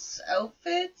those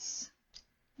outfits.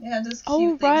 They have those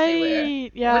cute things they wear.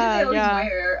 Yeah, what do they always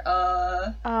wear?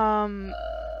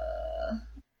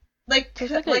 Like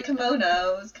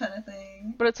kimonos kind of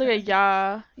thing. But it's like a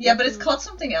Yeah, but it's called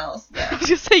something else. Yeah. I was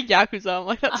gonna say Yakuza. I'm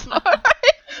like, that's not right.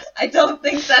 I don't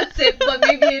think that's it, but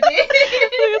maybe it is.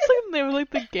 It's like the name of like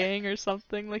the gang or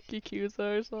something, like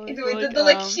Yakuza or something.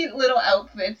 The cute little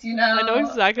outfits, you know. I know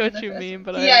exactly what you mean,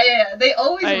 but yeah, they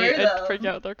always wear them. I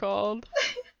forget what they're called.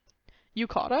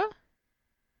 Yukata?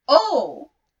 Oh.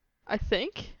 I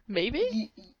think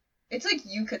maybe. It's like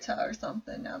Yukata or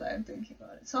something. Now that I'm thinking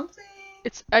about it, something.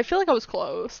 I feel like I was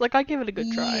close. Like, I gave it a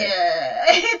good try. Yeah,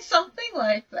 it's something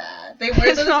like that. They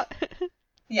wear those.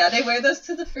 Yeah, they wear those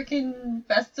to the freaking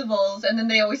festivals, and then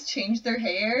they always change their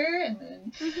hair, and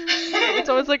then it's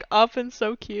always like up and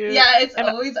so cute. Yeah, it's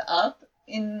always up,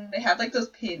 and they have like those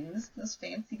pins, those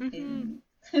fancy pins.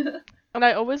 And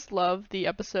I always love the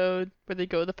episode where they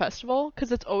go to the festival,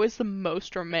 because it's always the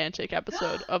most romantic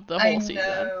episode of the whole season.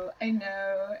 I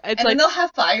know. It's and like, then they'll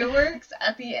have fireworks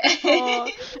at the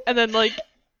end. And then, like,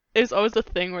 there's always the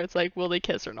thing where it's like, will they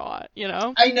kiss or not, you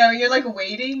know? I know, you're like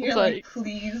waiting, you're like,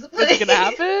 please. Is it gonna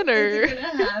happen, or? Is it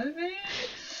gonna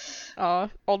happen?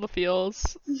 All the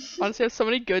feels. Honestly, I have so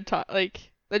many good times,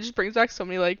 like, that just brings back so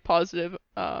many, like, positive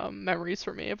memories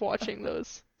for me of watching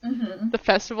those. Mm-hmm. The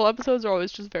festival episodes are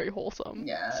always just very wholesome.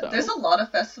 Yeah, so. There's a lot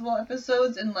of festival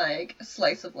episodes in, like,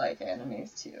 slice of life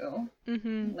animes, too.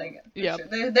 Mm-hmm. Like,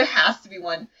 sure. There has to be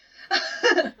one.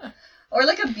 Or,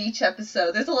 like, a beach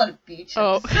episode. There's a lot of beach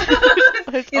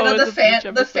episodes. You know,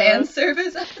 the fan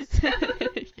service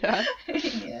episode. Yeah.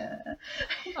 Yeah.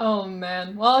 Oh,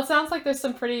 man. Well, it sounds like there's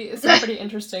some pretty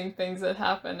interesting things that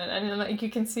happen, and like,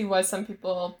 you can see why some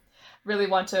people really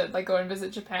want to like go and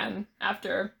visit Japan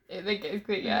after they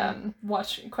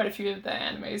watch quite a few of the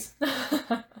animes.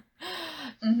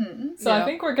 So I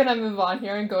think we're gonna move on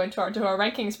here and go into our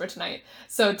rankings for tonight.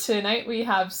 So tonight we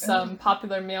have some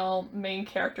popular male main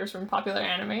characters from popular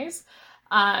animes,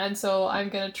 and so I'm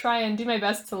gonna try and do my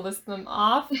best to list them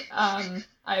off.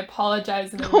 I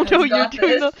apologize. Oh no, you're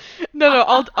doing the.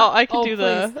 No, I can do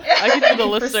the. I can do the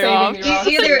listing off.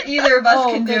 Either of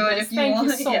us can do it if you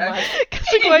want. Thank you so much.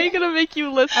 Like, why are you gonna make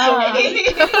you list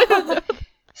them?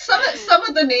 Some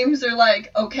of the names are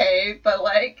like okay, but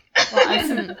like.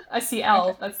 Well, I see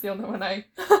L. That's the only one I.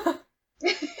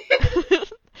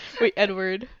 Wait,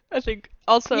 Edward. I think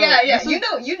also. Yeah.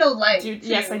 You know Light.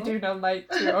 Yes, I do know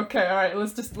Light too. Okay, all right.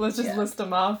 Let's just list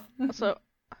them off. So,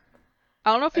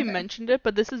 I don't know if we mentioned it,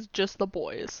 but this is just the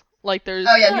boys. Like, there's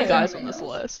two guys on this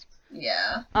list.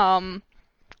 Yeah.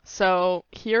 So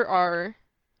here are,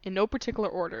 in no particular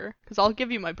order, because I'll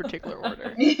give you my particular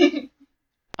order.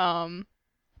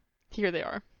 Here they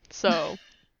are. So,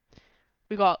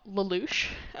 we got Lelouch.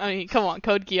 I mean, come on,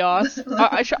 Code Geass.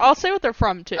 I'll say what they're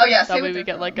from, too. Oh, yeah, that way we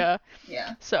get, like, a...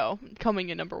 Yeah. So, coming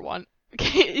in number 1.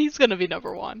 He's gonna be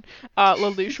number 1.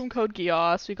 Lelouch from Code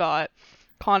Geass. We got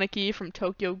Kaneki from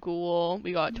Tokyo Ghoul.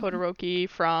 We got Todoroki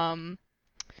from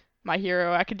My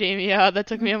Hero Academia. That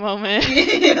took me a moment.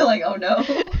 You're like, oh no.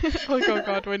 Oh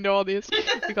god, do I know all these?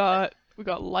 We got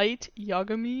Light,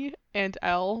 Yagami, and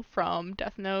L from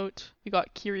Death Note. We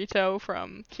got Kirito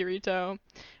from Kirito.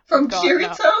 From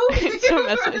Kirito? It's so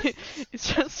messy.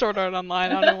 It's just Sword Art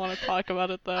Online. I don't want to talk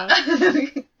about it though.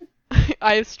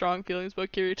 I have strong feelings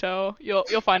about Kirito.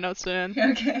 You'll find out soon.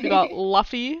 Okay. We got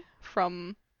Luffy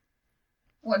from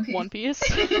One Piece.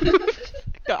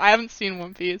 I haven't seen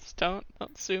One Piece. Don't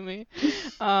sue me.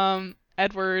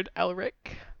 Edward Elric.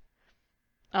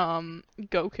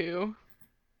 Goku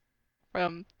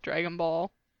from Dragon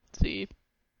Ball Z.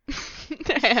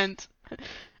 And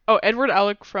Edward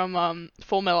Elric from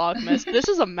Full Metal Alchemist. This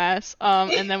is a mess.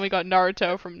 And then we got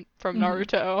Naruto from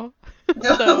Naruto.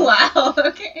 So, wow.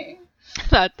 Okay.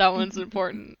 That one's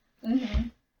important.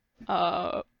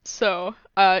 Mm-hmm. So,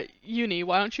 Uni,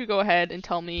 why don't you go ahead and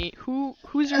tell me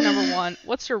who's your number 1?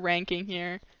 What's your ranking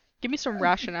here? Give me some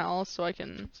rationales so I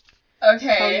can tell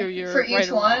Okay, you you're for right each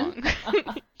or one.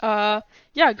 wrong.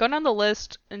 Yeah, go down the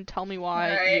list and tell me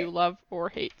why Alright. you love or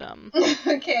hate them.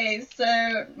 Okay,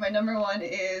 so my number one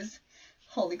is,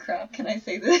 holy crap, can I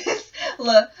say this?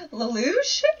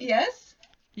 Lelouch? Yes?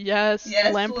 Yes,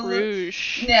 Yes,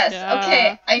 Lamperouge. Yes, Yeah,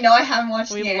 okay. I know I haven't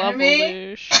watched we the love anime.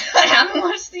 Lelouch. I haven't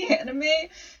watched the anime,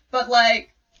 but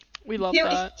like We love he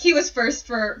that. he was first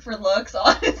for looks,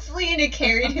 honestly, and it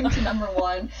carried him to number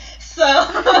one. So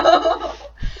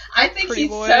I think Pretty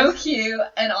he's boy. so cute,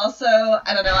 and also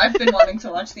I don't know. I've been wanting to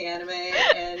watch the anime,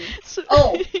 and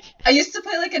oh, I used to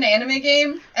play like an anime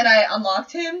game, and I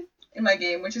unlocked him in my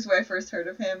game, which is where I first heard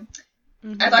of him.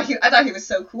 Mhm. I thought he was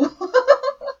so cool.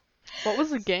 What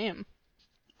was the game?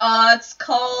 It's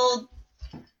called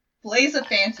Blaze of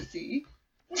Fantasy.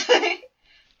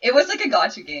 It was like a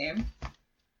gacha game.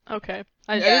 Okay,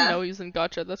 I Yeah. didn't know he was in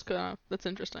Gotcha. That's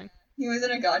interesting. He was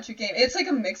in a gacha game. It's like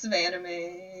a mix of anime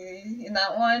in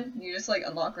that one. You just like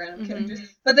unlock random Mhm. characters.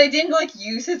 But they didn't like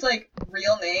use his like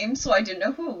real name, so I didn't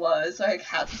know who it was, so I like,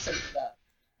 had to search it up.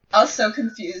 I was so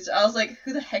confused. I was like,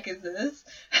 who the heck is this?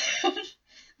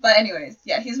 But anyways,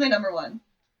 yeah, he's my number one.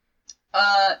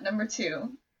 Number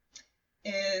two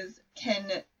is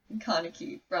Ken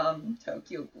Kaneki from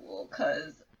Tokyo Ghoul,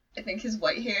 because I think his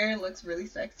white hair looks really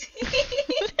sexy.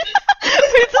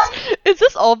 Is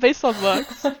this all based on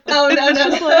looks? No, Is no, this no,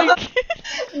 just no. like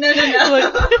No, no, no.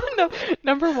 like no,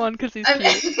 number one because he's I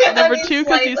cute. mean- I Number mean two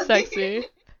because he's slightly. sexy.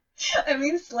 I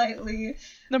mean, slightly.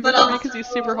 Number But three because he's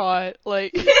super hot.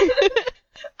 Like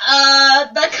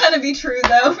That kind of be true,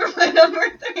 though, for my number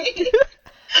three.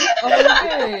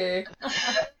 Okay.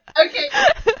 Okay.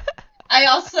 I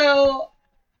also,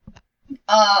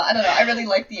 I don't know, I really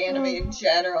like the anime in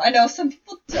general. I know some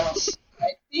people don't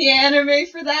like the anime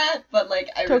for that, but, like,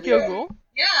 I Tokyo really... Ghoul.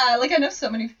 Yeah, like, I know so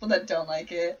many people that don't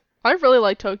like it. I really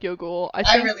like Tokyo Ghoul. I I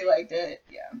think really liked it,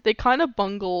 yeah. they kind of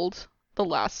bungled the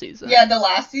last season. Yeah, the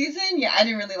last season, yeah, I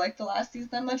didn't really like the last season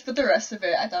that much, but the rest of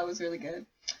it I thought was really good.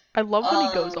 I love when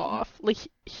he goes Um, off. Like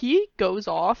he goes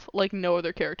off like no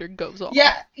other character goes off.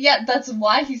 Yeah, that's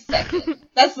why he's second.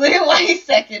 That's literally why he's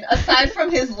second. Aside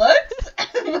from his looks,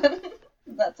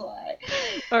 that's why.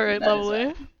 All right, That is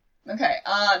lovely. Okay,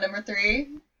 number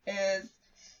three is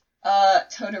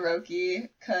Todoroki,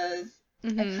 because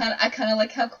Mhm. I kind of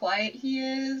like how quiet he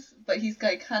is, but he's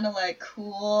like kind of like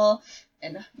cool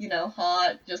and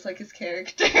hot, just like his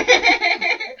character.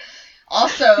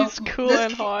 Also, He's cool this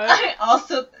and hot.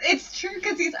 Also, it's true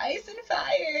because he's ice and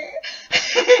fire.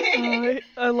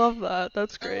 I love that.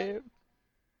 That's great.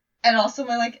 And also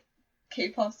my like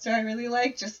K-pop star I really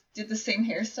like just did the same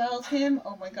hairstyle as him.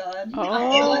 Oh my god. It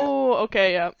looked Oh,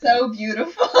 okay, yeah. so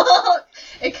beautiful.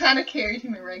 It kind of carried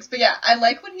him in ranks. But yeah, I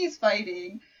like when he's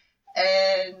fighting,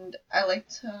 and I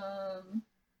liked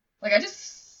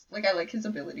I like his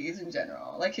abilities in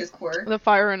general, like his quirk. The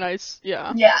fire and ice,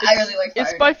 yeah. Yeah, I really like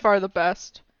It's Fire by Knight. far the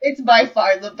best. It's by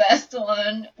far the best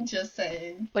one. Just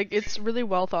saying, Like it's really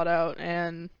well thought out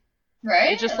and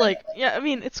right? it's just like yeah, I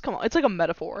mean it's it's like a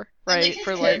metaphor, I right? think his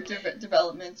For like character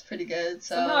development's pretty good.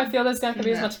 So Somehow I feel there's not gonna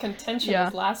be as Yeah. much contention Yeah.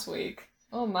 as last week.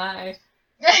 Oh my.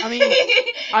 I mean,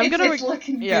 I'm gonna it's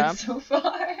looking yeah. good so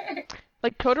far.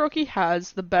 like Todoroki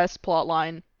has the best plot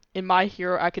line in My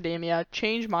Hero Academia.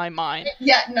 Change my mind.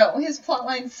 Yeah, no, his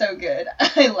plotline's so good.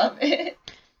 I love it.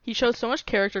 He shows so much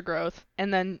character growth,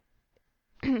 and then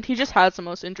he just has the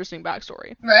most interesting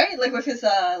backstory. Right? Like with his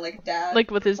like dad.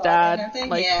 Like with his father and dad, everything.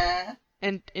 like Yeah.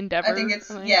 and Endeavor. I think it's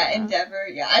think, Endeavor.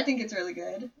 Yeah, I think it's really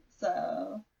good.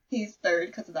 So he's third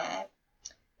because of that.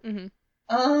 hmm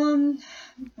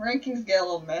Rankings get a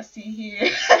little messy here.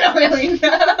 I don't really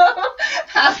know.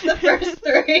 Past the first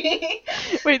three.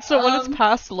 Wait, so when Um, it's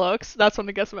past looks, that's when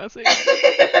it gets messy.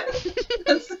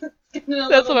 That's getting a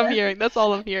That's little what I'm messy. hearing. That's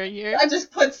all I'm hearing here. I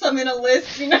just put some in a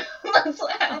list, that's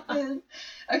what happened.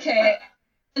 Okay,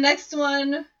 the next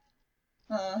one,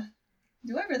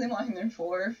 do I really want him in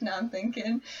fourth? Now I'm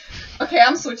thinking. Okay,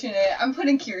 I'm switching it. I'm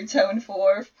putting Kirito in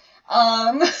fourth.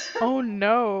 Oh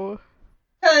no.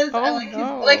 Because I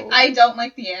Oh, like no. I don't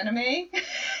like the anime.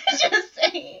 Just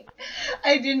saying.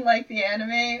 I didn't like the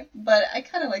anime, but I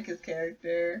kind of like his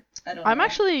character. I don't know. I'm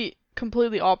actually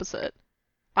completely opposite.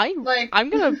 I'm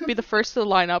gonna be the first to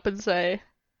line up and say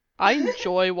I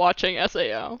enjoy watching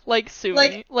SAO. Like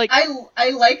Sumi. Like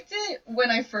I liked it when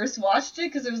I first watched it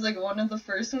because it was like one of the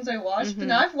first ones I watched, but Mhm.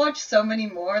 now I've watched so many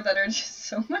more that are just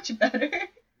so much better.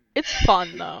 it's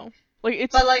fun though. Like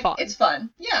it's But like fun. it's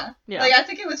fun. Yeah. Yeah. Like I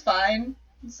think it was fine.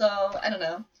 So I don't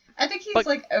know. I think he's But-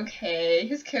 like okay.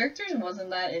 His character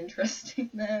wasn't that interesting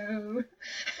though.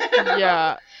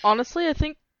 Yeah. Honestly, I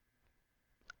think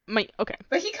okay.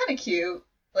 But he kind of cute,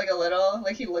 like a little.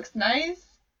 Like he looks nice.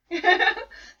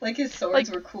 Like his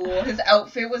swords were cool. His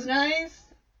outfit was nice.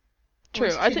 True.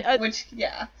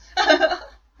 Yeah.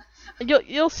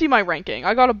 You'll see my ranking.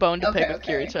 I got a bone to pick with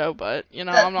Okay. Kirito, but I'm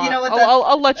not. You know what,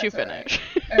 I'll let you that's alright. finish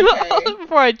Okay.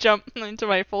 before I jump into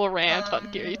my full rant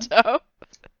on Kirito.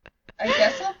 I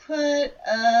guess I'll put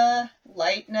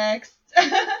Light next.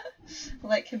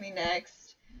 Light can be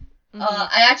next.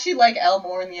 I actually like L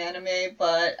more in the anime,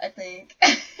 but I think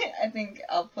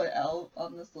I'll put L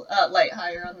on this Light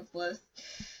higher on this list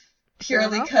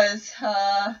purely because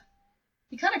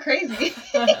he's kind of crazy.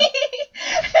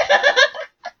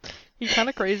 He's kind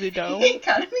of crazy, though. He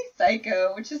kind of be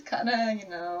psycho, which is kind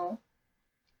of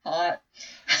hot.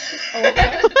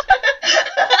 Okay.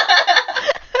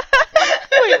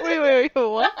 wait,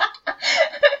 what?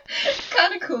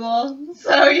 Kind of cool. So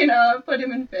I put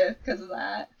him in 5th because of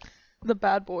that. The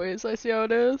bad boys, I see how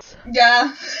it is.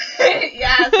 Yeah.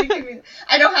 Yeah, so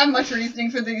I don't have much reasoning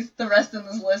for the rest of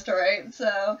this list, alright?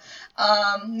 So,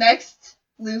 next,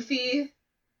 Luffy,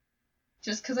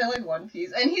 just because I like One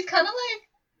Piece. And he's kind of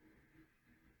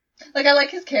like, I like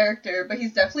his character, but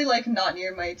he's definitely, not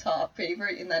near my top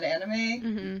favorite in that anime.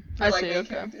 Mm-hmm. I see, okay.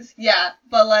 Characters. Yeah,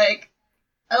 but,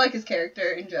 I like his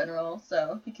character in general,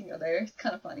 so he can go there. He's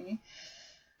kind of funny.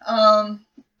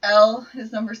 L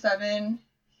is number 7.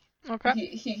 Okay.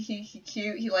 He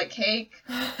cute. He like cake.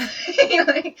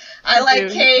 I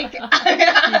like cake.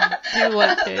 You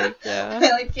like cake, yeah.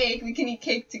 I like cake. We can eat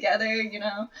cake together,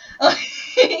 I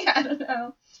don't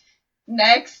know.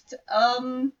 Next,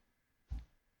 I'm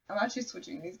actually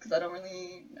switching these because I don't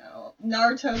really know.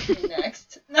 Naruto can be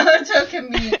next. Naruto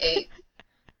can be 8.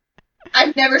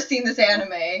 I've never seen this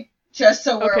anime. Just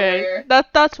so we're aware.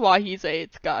 That's why he's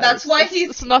 8th, guys. That's why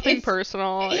it's nothing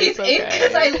personal. He's it's 8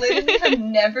 because I literally have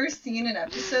never seen an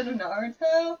episode of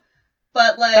Naruto.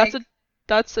 But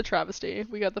that's a travesty.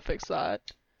 We got to fix that.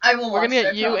 I will. We're gonna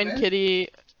get you and Kitty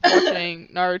watching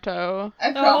Naruto.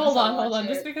 Hold on.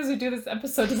 Just because we do this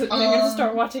episode doesn't mean you're gonna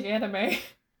start watching anime.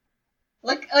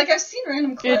 Like I've seen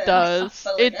random clips. It does.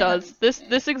 But, it does.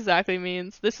 This exactly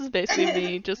means this is basically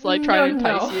me just trying to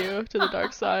entice you to the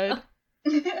dark side.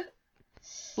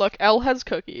 Look, L has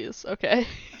cookies, okay?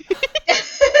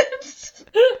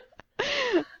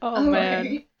 Oh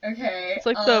man. Okay. It's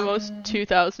like the most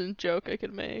 2000 joke I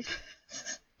could make.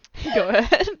 Go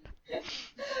ahead.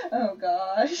 Oh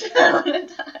gosh. I wanna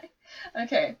die.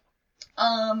 Okay.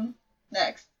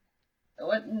 Next.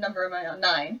 What number am I on?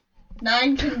 9.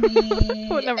 9 can be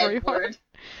What number are you on? Edward.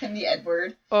 Can be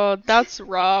Edward. Oh, that's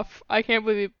rough. I can't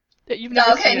believe that you've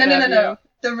never seen it, have No. you?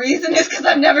 The reason is because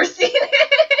I've never seen it.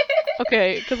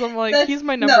 Okay, because I'm like, he's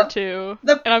my number 2,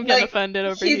 and I'm getting offended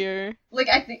over here.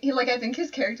 I think his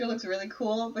character looks really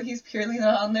cool, but he's purely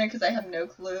not on there because I have no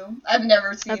clue. I've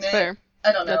never seen it. That's fair.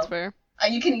 I don't know. That's fair.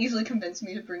 You can easily convince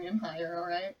me to bring him higher,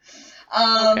 alright?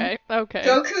 Okay.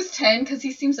 Goku's 10 because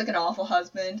he seems like an awful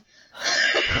husband.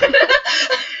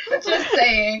 Just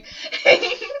saying.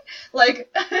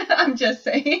 I'm just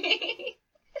saying.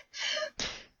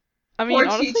 I mean, Poor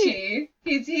honestly,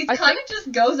 Chi-Chi. He's kind of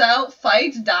just goes out,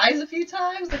 fights, dies a few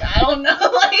times. I don't know.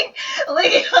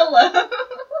 Hello.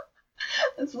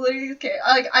 That's literally his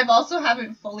character. I've also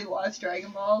haven't fully watched Dragon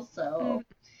Ball, so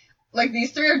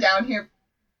these 3 are down here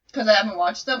because I haven't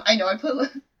watched them. I know I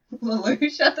put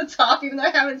Lelouch at the top, even though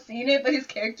I haven't seen it, but his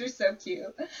character's so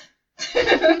cute.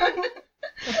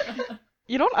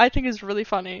 You know what I think is really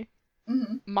funny?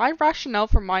 Mm-hmm. My rationale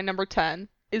for my number 10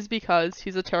 is because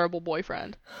he's a terrible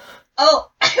boyfriend.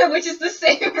 Oh, which is the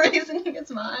same reasoning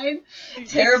as mine.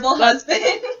 Terrible husband.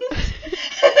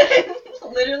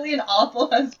 Literally an awful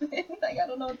husband. I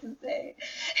don't know what to say.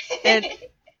 And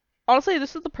honestly,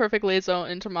 this is the perfect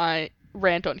liaison into my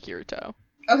rant on Kirito.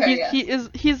 Okay,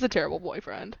 he's the terrible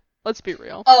boyfriend. Let's be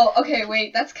real. Oh, okay,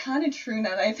 wait, that's kind of true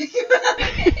now that I think about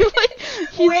it.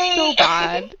 He's so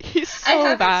bad. He's so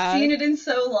bad. I haven't seen it in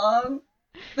so long,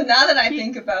 but now that I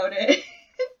think about it.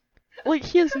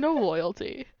 He has no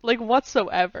loyalty,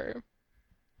 whatsoever.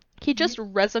 He just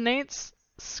resonates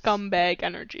scumbag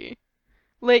energy.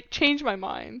 Change my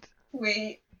mind.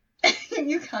 Wait,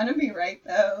 you kind of be right,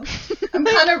 though. I'm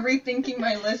kind of rethinking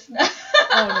my list now.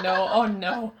 Oh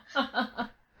no.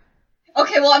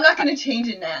 Okay, well, I'm not gonna change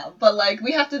it now, but,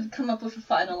 we have to come up with a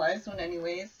finalized one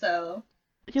anyway, so...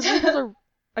 He has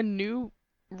a new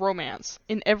romance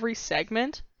in every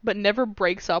segment, but never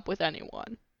breaks up with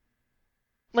anyone.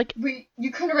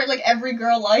 You couldn't write, every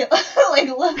girl, loves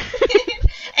it,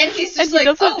 and he's just, and he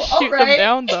doesn't shoot alright. them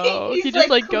down, though. He just,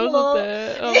 cool. goes with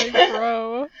it. Oh,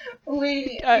 bro.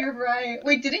 Wait, you're right.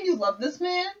 Wait, didn't you love this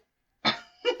man?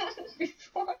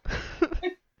 Before?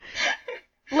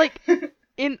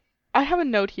 I have a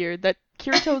note here that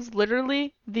Kirito is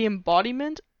literally the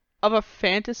embodiment of a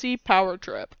fantasy power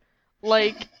trip.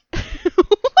 Like,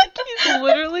 like he's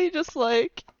literally just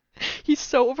like, he's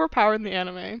so overpowered in the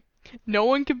anime. No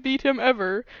one can beat him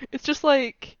ever. It's just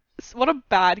like, what a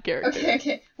bad character.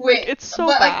 Okay. Wait. It's so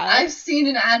but, bad. Like, I've seen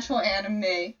an actual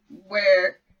anime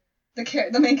where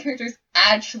the main character is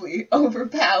actually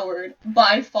overpowered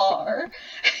by far.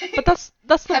 But that's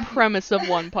the premise of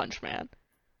One Punch Man.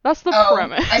 That's the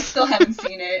premise. I still haven't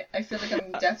seen it. I feel like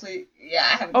I'm definitely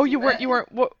I haven't. Oh, seen you weren't. that. You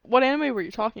weren't. What anime were you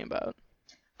talking about?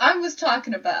 I was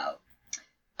talking about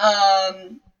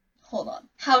hold on.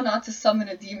 How Not to Summon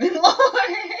a Demon Lord.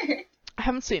 I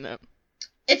haven't seen it.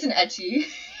 It's an ecchi.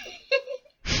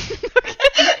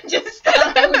 Just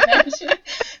thought I would mention.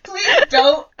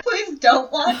 Please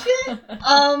don't watch it.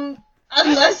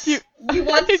 Unless you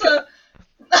want to.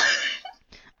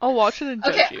 I'll watch it and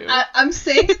judge you. I'm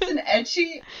saying it's an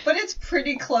ecchi, but it's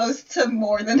pretty close to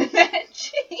more than an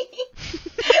ecchi.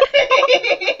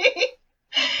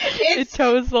 It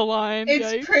toes the line. It's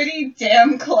yikes. pretty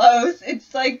damn close.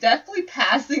 It's like definitely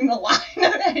passing the line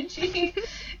of ecchi.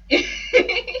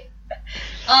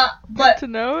 But to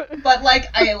note. But like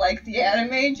I like the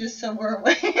anime, just so we're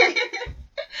aware.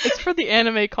 It's for the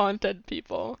anime content,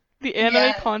 people. The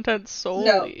anime content solely.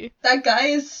 No, that guy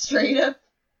is straight up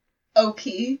OP.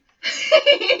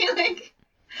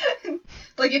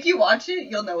 like if you watch it,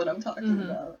 you'll know what I'm talking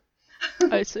about.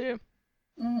 I see.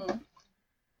 Mm-hmm.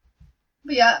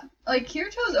 But yeah, like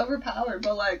Kirito's overpowered,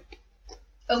 but like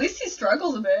at least he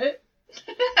struggles a bit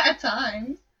at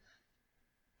times.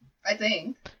 I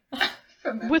think.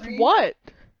 From With memory. what?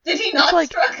 Did he not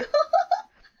struggle?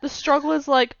 The struggle is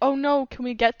like, oh no, can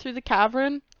we get through the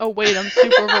cavern? Oh wait, I'm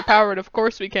super overpowered. Of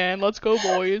course we can. Let's go,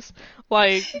 boys.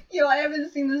 Like. Yo, I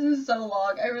haven't seen this in so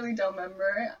long. I really don't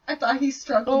remember. I thought he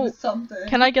struggled with something.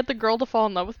 Can I get the girl to fall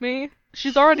in love with me?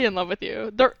 She's already in love with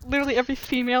you. Literally every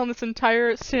female in this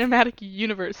entire cinematic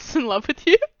universe is in love with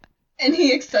you. And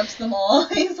he accepts them all.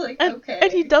 He's like, okay.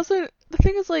 And he doesn't. The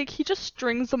thing is, like, he just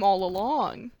strings them all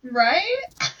along. Right?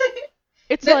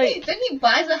 It's then like. Then he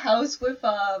buys a house with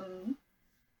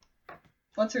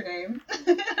what's her name?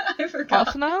 I forgot.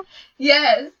 Asuna?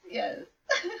 Yes.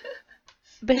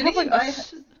 They have like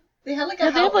they had like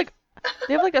a house.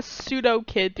 They have like a pseudo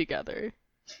kid together.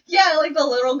 Yeah, like the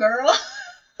little girl.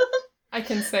 I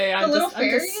can say I'm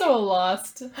just so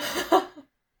lost.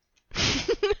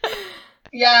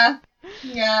 Yeah.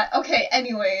 Okay.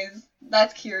 Anyways,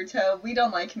 that's Kirito. We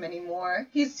don't like him anymore.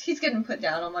 He's getting put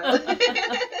down on my list.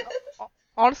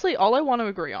 Honestly, all I want to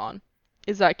agree on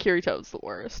is that Kirito's the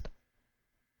worst.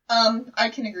 I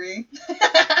can agree.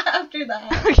 After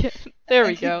that. Okay, there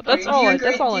we go. That's all I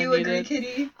needed. Do you agree,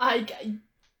 Kitty?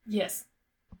 Yes.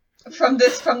 From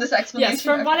this explanation. Yes,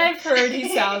 from what I've heard,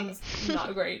 he sounds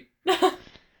not great. Okay.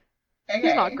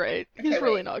 He's not great. He's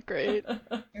really not great.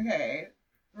 Okay.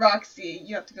 Roxy,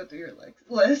 you have to go through your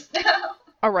list now.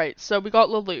 Alright, so we got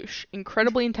Lelouch.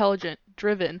 Incredibly intelligent,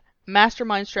 driven,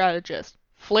 mastermind strategist,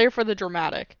 flair for the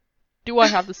dramatic. Do I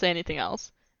have to say anything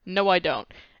else? No, I don't.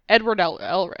 Edward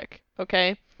Elric,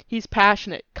 okay? He's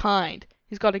passionate, kind.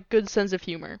 He's got a good sense of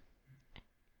humor.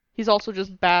 He's also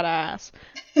just badass.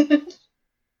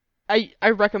 I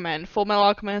recommend Full Metal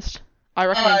Alchemist. I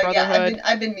recommend Brotherhood. Yeah,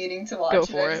 I've been meaning to watch Go it.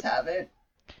 for I just haven't.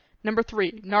 Number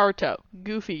 3, Naruto.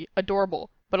 Goofy, adorable,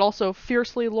 but also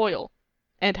fiercely loyal,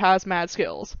 and has mad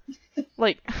skills.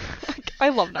 Like, I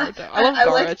love Naruto. I love Gaara, I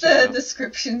like the too.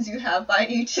 descriptions you have by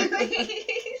each of these.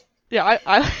 Yeah,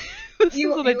 this is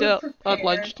what I did prepared. at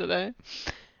lunch today.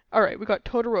 Alright, we got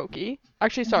Todoroki.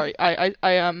 Actually, sorry,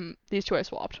 these two I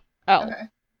swapped. L. Okay.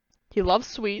 He loves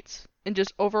sweets, and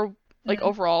just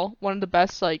overall, one of the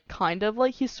best, like, kind of,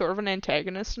 like, he's sort of an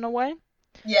antagonist in a way.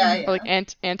 Yeah. Or, like,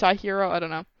 anti-hero, I don't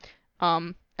know.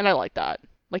 And I like that.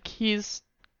 Like, he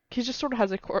just sort of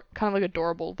has a kind of, like,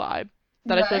 adorable vibe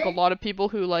that I feel like a lot of people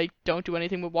who, like, don't do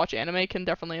anything but watch anime can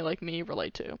definitely, like me,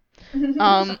 relate to.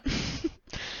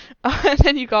 And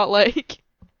then you got, like...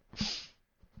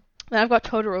 Then I've got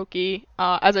Todoroki,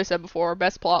 as I said before,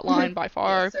 best plot line by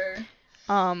far. Yes, sir.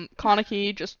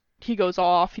 Kaneki, he goes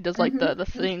off, he does, like, the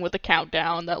thing with the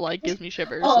countdown that, like, gives me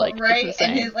shivers. Oh, like, right, it's insane.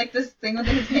 and his, like, this thing with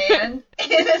his hand.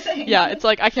 Yeah, it's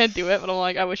like, I can't do it, but I'm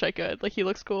like, I wish I could. Like, he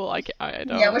looks cool, I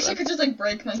don't. Yeah, I wish I could just, like,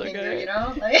 break my finger, okay. you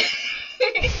know? Like,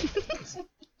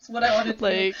 it's what I wanted to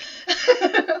like,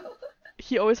 do.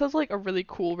 He always has, like, a really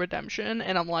cool redemption,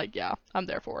 and I'm like, yeah, I'm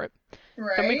there for it.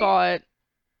 Right? Then we got,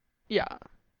 yeah.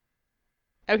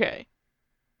 Okay.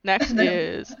 Next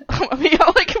is, I mean,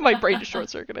 like, my brain just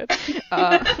short-circuited.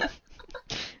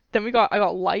 Then I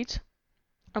got Light.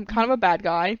 I'm kind of a bad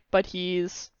guy, but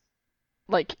he's,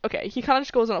 like, okay, he kind of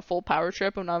just goes on a full power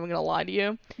trip. I'm not even gonna lie to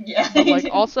you. Yeah. But like,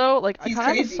 also, like, I He's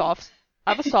kind of have a crazy.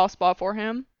 I have a soft spot for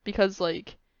him because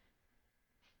like,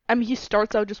 I mean, he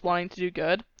starts out just wanting to do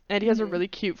good, and he has a Mhm. really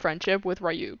cute friendship with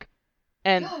Ryuk.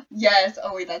 And Yes.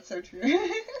 Oh wait, that's so true.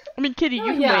 I mean, Kitty, Oh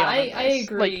you can yeah, weigh on I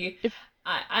this. Like, agree. if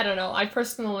I don't know. I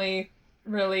personally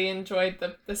really enjoyed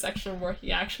the section where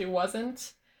he actually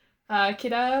wasn't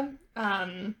Kida.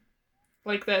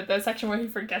 Like the section where he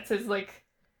forgets his like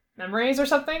memories or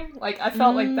something. Like I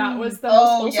felt like that was the most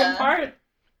Oh, wholesome yeah. part.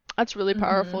 that's really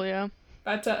powerful, yeah.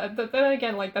 But then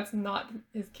again, like that's not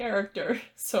his character.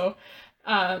 So,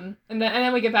 and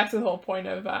then we get back to the whole point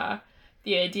of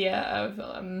the idea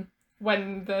of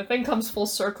when the thing comes full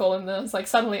circle and then it's like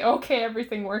suddenly okay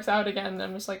everything works out again. And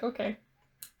I'm just like okay,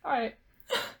 all right.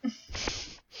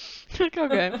 Like,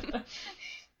 okay.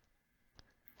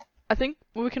 I think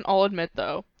what we can all admit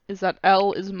though is that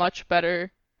L is much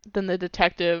better than the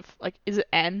detective. Like, is it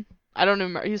N? I don't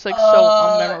remember. He's like so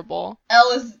unmemorable.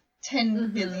 L is 10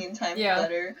 Mhm. billion times Yeah.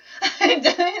 better.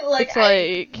 It's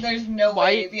like, there's no why-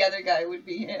 way the other guy would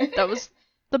be him. that was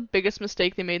the biggest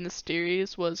mistake they made in the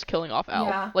series was killing off L.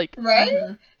 Yeah. Like, Right?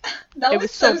 Mhm. That It was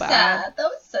was so so bad. sad. That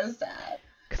was so sad.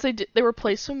 because they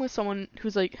replaced him with someone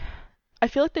who's like, I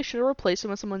feel like they should have replaced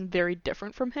him with someone very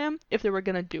different from him if they were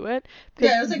gonna do it. Because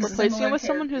Yeah, it was like replacing him similar with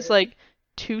someone who's character. like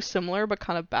too similar but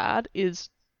kind of bad is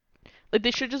like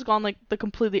they should have just gone like the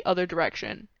completely other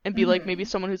direction and be like Mhm. maybe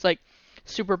someone who's like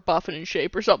super buff and in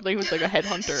shape or something who's like a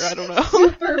headhunter. I don't know.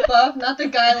 Super buff, not the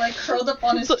guy like curled up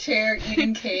on his So- chair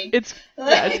eating cake. It's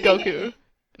Goku.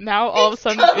 Now all of a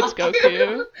sudden it's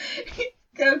Goku,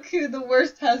 Goku, the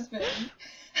worst husband.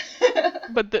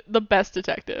 but the best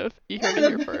detective. You heard it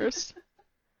here first.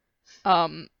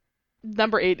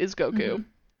 Number 8 is Goku. Mhm.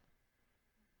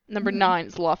 Number Mhm. 9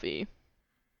 is Luffy.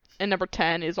 And number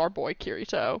 10 is our boy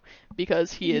Kirito,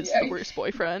 because he is the Yeah. worst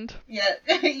boyfriend. Yeah,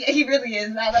 he really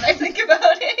is. Now that I think about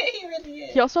it, he really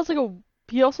is. He also has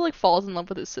he also like falls in love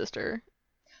with his sister.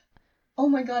 Oh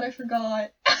my god, I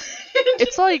forgot.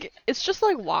 It's like, it's just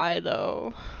like, why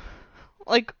though?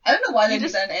 Like, I don't know why they you do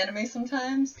just- that in anime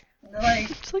sometimes. They're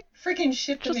like it's like, freaking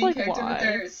ship the Just main like, character why? with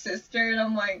their sister, and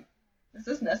I'm like, is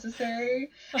this necessary?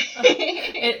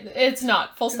 It's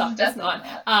not. Full stop. It's definitely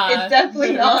not. not. It's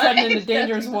definitely we're not. treading into It's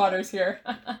dangerous definitely not. waters here.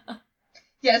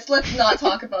 Yes, let's not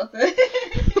talk about this.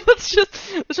 let's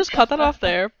just cut that off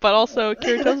there. But also,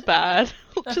 Kirito's bad.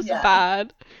 Just Yeah.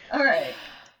 bad. All right.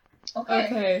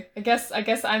 Okay. Okay, I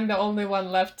guess I'm the only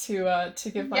one left to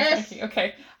give my Yes. ranking.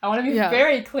 Okay, I want to be Yeah.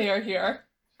 very clear here.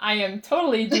 I am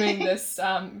totally doing this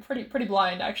pretty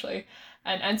blind actually,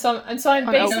 and so I'm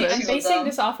On basing Elvis.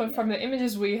 this off of from the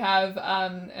images we have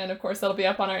and of course that'll be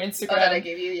up on our Oh, that I Instagram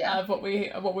gave you, yeah. of what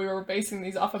we were basing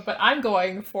these off of. But I'm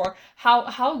going for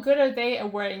how good are they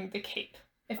at wearing the cape?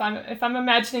 If I'm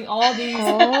imagining all these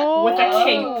Oh. with a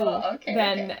cape, Okay.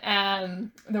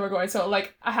 then we're going. So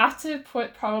like I have to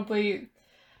put probably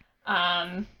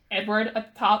Edward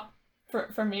at the top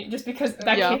for me just because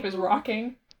that Yeah. cape is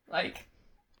rocking. Like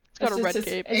It's got a just- red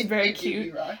it's- cape. It's very It do be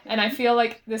cute. rocking. And I feel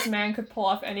like this man could pull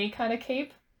off any kind of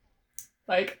cape.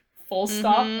 Like full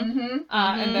stop. Mhm. Mm-hmm.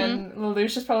 And then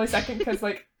Lelouch is probably second because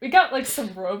like we got like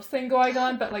some robe thing going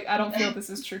on, but like I don't feel this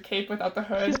is true cape without the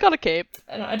hood. He's got a cape.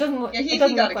 And it doesn't look. Yeah, he it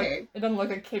doesn't got look a like cape. it doesn't look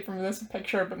like a cape from this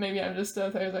picture, but maybe I'm just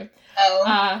Thursday.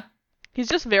 Oh. He's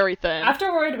just very thin.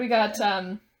 Afterward, we got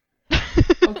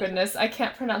oh goodness, I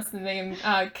can't pronounce the name.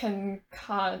 Ken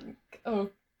Kan. Oh,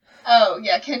 Oh,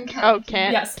 yeah, Ken Kaneki. Oh,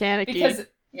 yes, Kaneki. because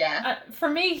Yeah. for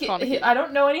me, Kaneki. I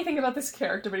don't know anything about this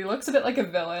character, but he looks a bit like a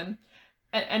villain,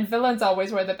 and villains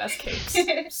always wear the best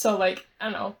capes. So like I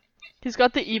don't know. He's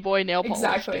got the e-boy nail polish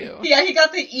Exactly. too. Yeah, he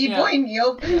got the e-boy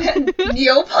neo polish,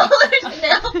 nail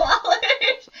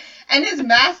polish, and his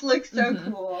mask looks so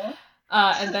Mhm. cool.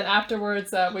 And then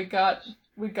afterwards, we got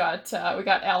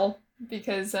L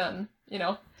because you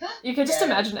know you could just Yeah.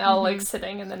 imagine L like Mhm.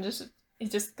 sitting and then he's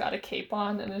just got a cape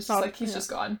on and it's just Oh, like he's yeah. just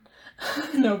gone.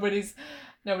 nobody's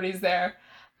there.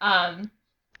 I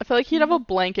feel like he'd have a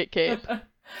blanket cape.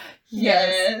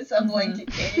 Yes, a Mhm.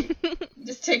 blanket cake.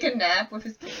 Just take a nap with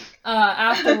his cake.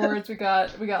 Afterwards, we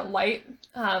got Light.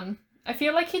 I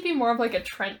feel like he'd be more of like a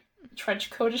trench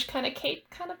coatish kind of cape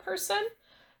kind of person.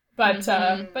 But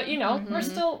Mhm. but you know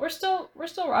Mhm. we're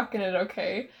still rocking it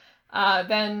okay.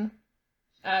 Then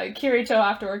Kirito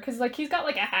afterward because like he's got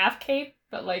like a half cape,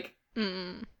 but like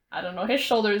Mm. I don't know, his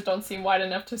shoulders don't seem wide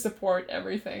enough to support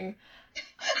everything.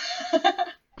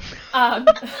 Um,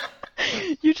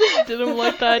 You just did him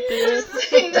like that, dude.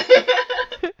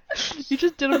 You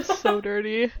just did him so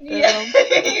dirty. Yeah,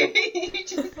 Damn. you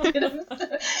just did him.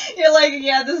 You're like,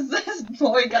 yeah, this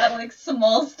boy got like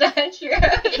small stature.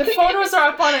 The photos are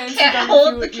up on Can't Instagram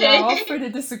hold if the you are all cake. free to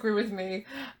disagree with me.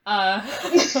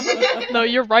 No,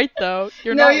 you're right though.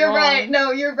 You're no, not you're wrong. right.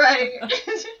 No, you're right.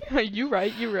 You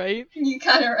right. You right. You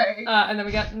kind of right. And then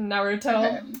we got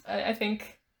Naruto. Okay. I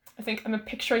think I'm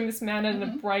picturing this man in a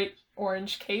bright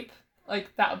orange cape.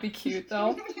 Like, that would be cute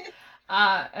though.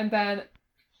 And then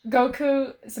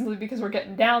Goku, simply because we're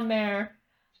getting down there.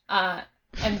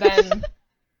 And then,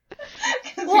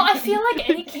 well, I feel like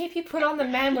any cape you put on the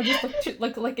man would just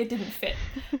look like it didn't fit.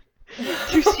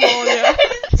 Too small, yeah.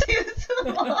 Too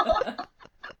small.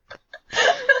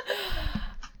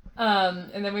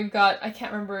 And then we've got, I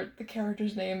can't remember the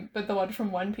character's name, but the one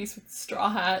from One Piece with the straw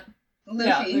hat.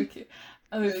 Luffy. Yeah, Luffy.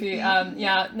 Luffy.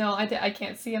 Yeah, no, I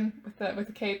can't see him with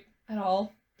the cape at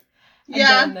all. And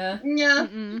Yeah. then, Yeah.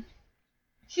 Mm-mm.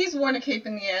 He's worn a cape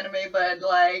in the anime, but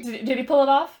like, did he pull it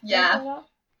off? Did he Yeah. pull it off?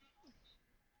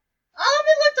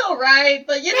 it looked alright,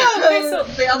 but you know, Okay, so,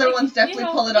 the other like, ones definitely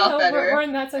pull it off better. We're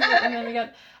in that section, and then we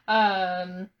got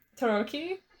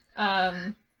Todoroki.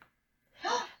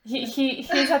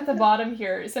 He's at the bottom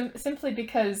here simply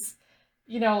because,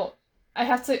 you know, I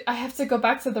have to go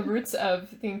back to the roots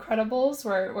of The Incredibles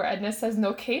where Edna says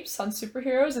no capes on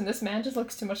superheroes, and this man just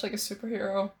looks too much like a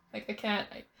superhero. Like, I can't.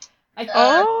 They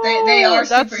are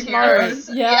that's superheroes.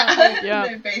 smart. Yeah, yeah.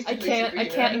 They're basically I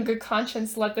can't in superheroes. good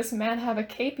conscience let this man have a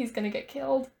cape. He's gonna get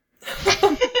killed.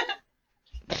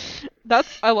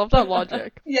 I love that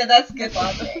logic. Yeah, that's good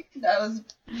logic. That was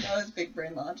big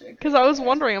brain logic. Because I was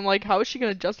wondering, I'm like, how is she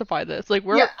gonna justify this? Like,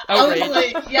 we're Yeah, I was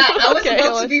outraged. like, I was Okay,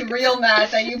 about like- to be real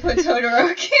mad that you put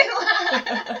Todoroki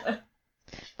last.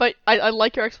 But I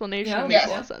like your explanation. Yeah, It makes a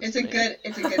lot Yes, of sense it's to a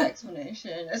me. good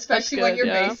explanation, especially when good, you're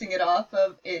yeah. basing it off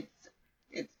of it's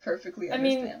perfectly I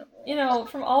mean, understandable. you know,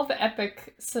 from all the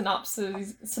epic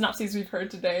synopses we've heard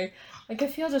today, like, I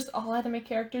feel just all anime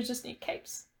characters just need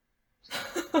capes.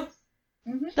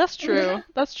 That's true. Yeah.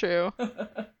 That's true.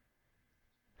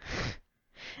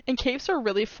 And capes are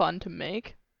really fun to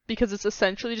make because it's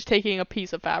essentially just taking a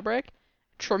piece of fabric,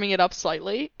 trimming it up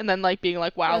slightly, and then like being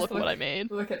like, wow, Yes, look what I made.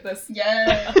 Look at this.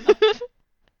 Yeah.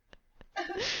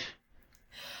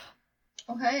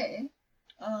 Okay.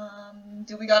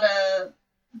 Do we gotta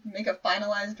make a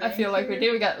finalized I feel like we ranking?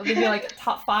 do. We got maybe like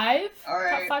top 5.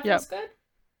 Alright. Top 5 Yep. feels good.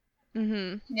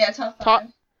 Mm-hmm. Yeah, top 5.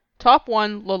 Top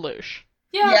 1, Lelouch.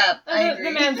 Yeah, Yeah, I the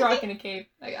agree. man's rocking a cape.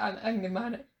 I can get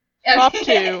behind it. Top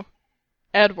 2,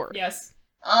 Edward. Yes.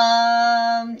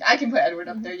 I can put Edward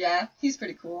up there, yeah. He's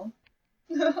pretty cool.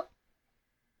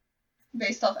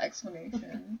 Based off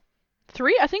explanation.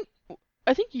 3, I think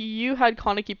you had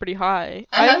Kaneki pretty high.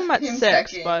 I have have him at him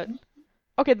 6, second. but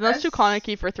okay, then let's do That's-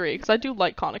 Kaneki for 3 because I do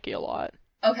like Kaneki a lot.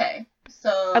 Okay,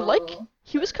 so... I like-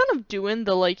 He was kind of doing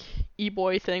the like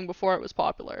e-boy thing before it was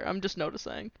popular. I'm just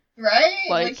noticing. Right?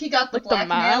 like- Like he got the like the black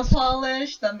nail mask.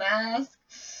 polish, the mask,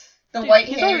 the Dude, white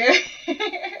he's hair.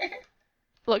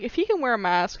 Look, if he can wear a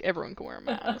mask, everyone can wear a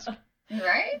mask.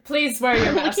 Right? Please wear your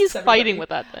Like mask. he's fighting with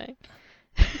that thing.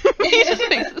 He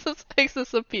just makes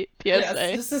this a PSA.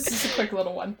 Yes, just a quick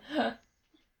little one.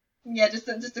 Yeah, just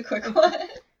a quick one.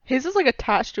 His is like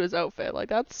attached to his outfit. Like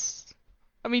that's.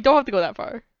 I mean, you don't have to go that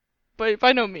far, but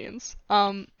by no means.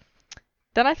 Then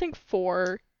I think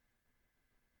 4.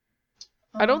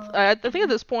 I don't. I think at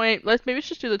this point, let's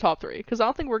just do the top 3 because I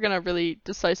don't think we're gonna really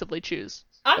decisively choose.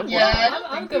 I'm Yeah, I don't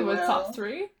I'm think good we with will. top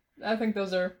 3. I think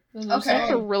those are Okay. That's a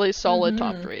solid. really solid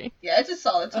top Mhm. 3. Yeah, it's a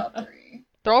solid top 3.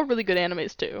 They're all really good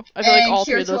animes too. I feel like And all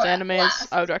 3 of those Kirito at animes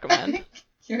last. I would recommend.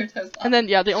 Kirito's And then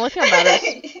yeah, the only thing that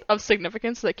matters of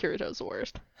significance is that Kirito's the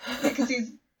worst. because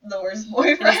he's the worst He's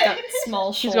boyfriend. got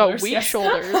small He's shoulders. got weak yes.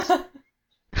 shoulders.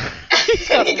 He's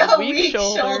got he got weak weak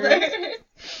shoulders. shoulders.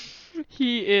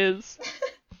 He is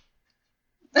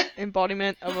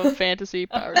embodiment of a fantasy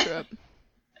power trip.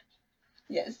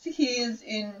 Yes, he is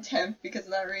in 10th because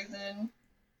of that reason.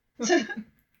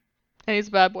 And he's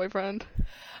a bad boyfriend.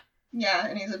 Yeah,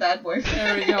 and he's a bad boyfriend.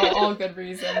 There we go. All good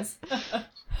reasons.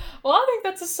 Well, I think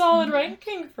that's a solid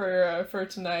ranking for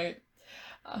tonight.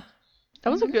 That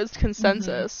was a good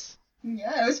consensus.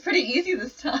 Yeah, it was pretty easy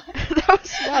this time.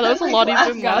 that was a lot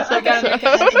easier than last I gotta make it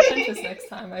more episode. contentious next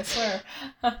time. I swear.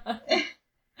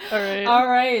 Alright. All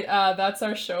right, that's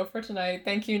our show for tonight.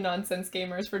 Thank you, Nonsense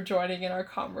Gamers, for joining in our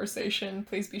conversation.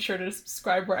 Please be sure to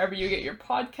subscribe wherever you get your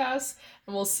podcasts,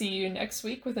 and we'll see you next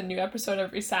week with a new episode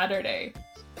every Saturday.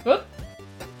 Whoop!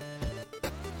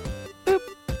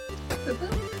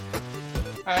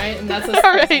 All right, and that's us.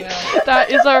 Alright. closing out.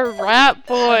 That is our wrap,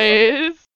 boys.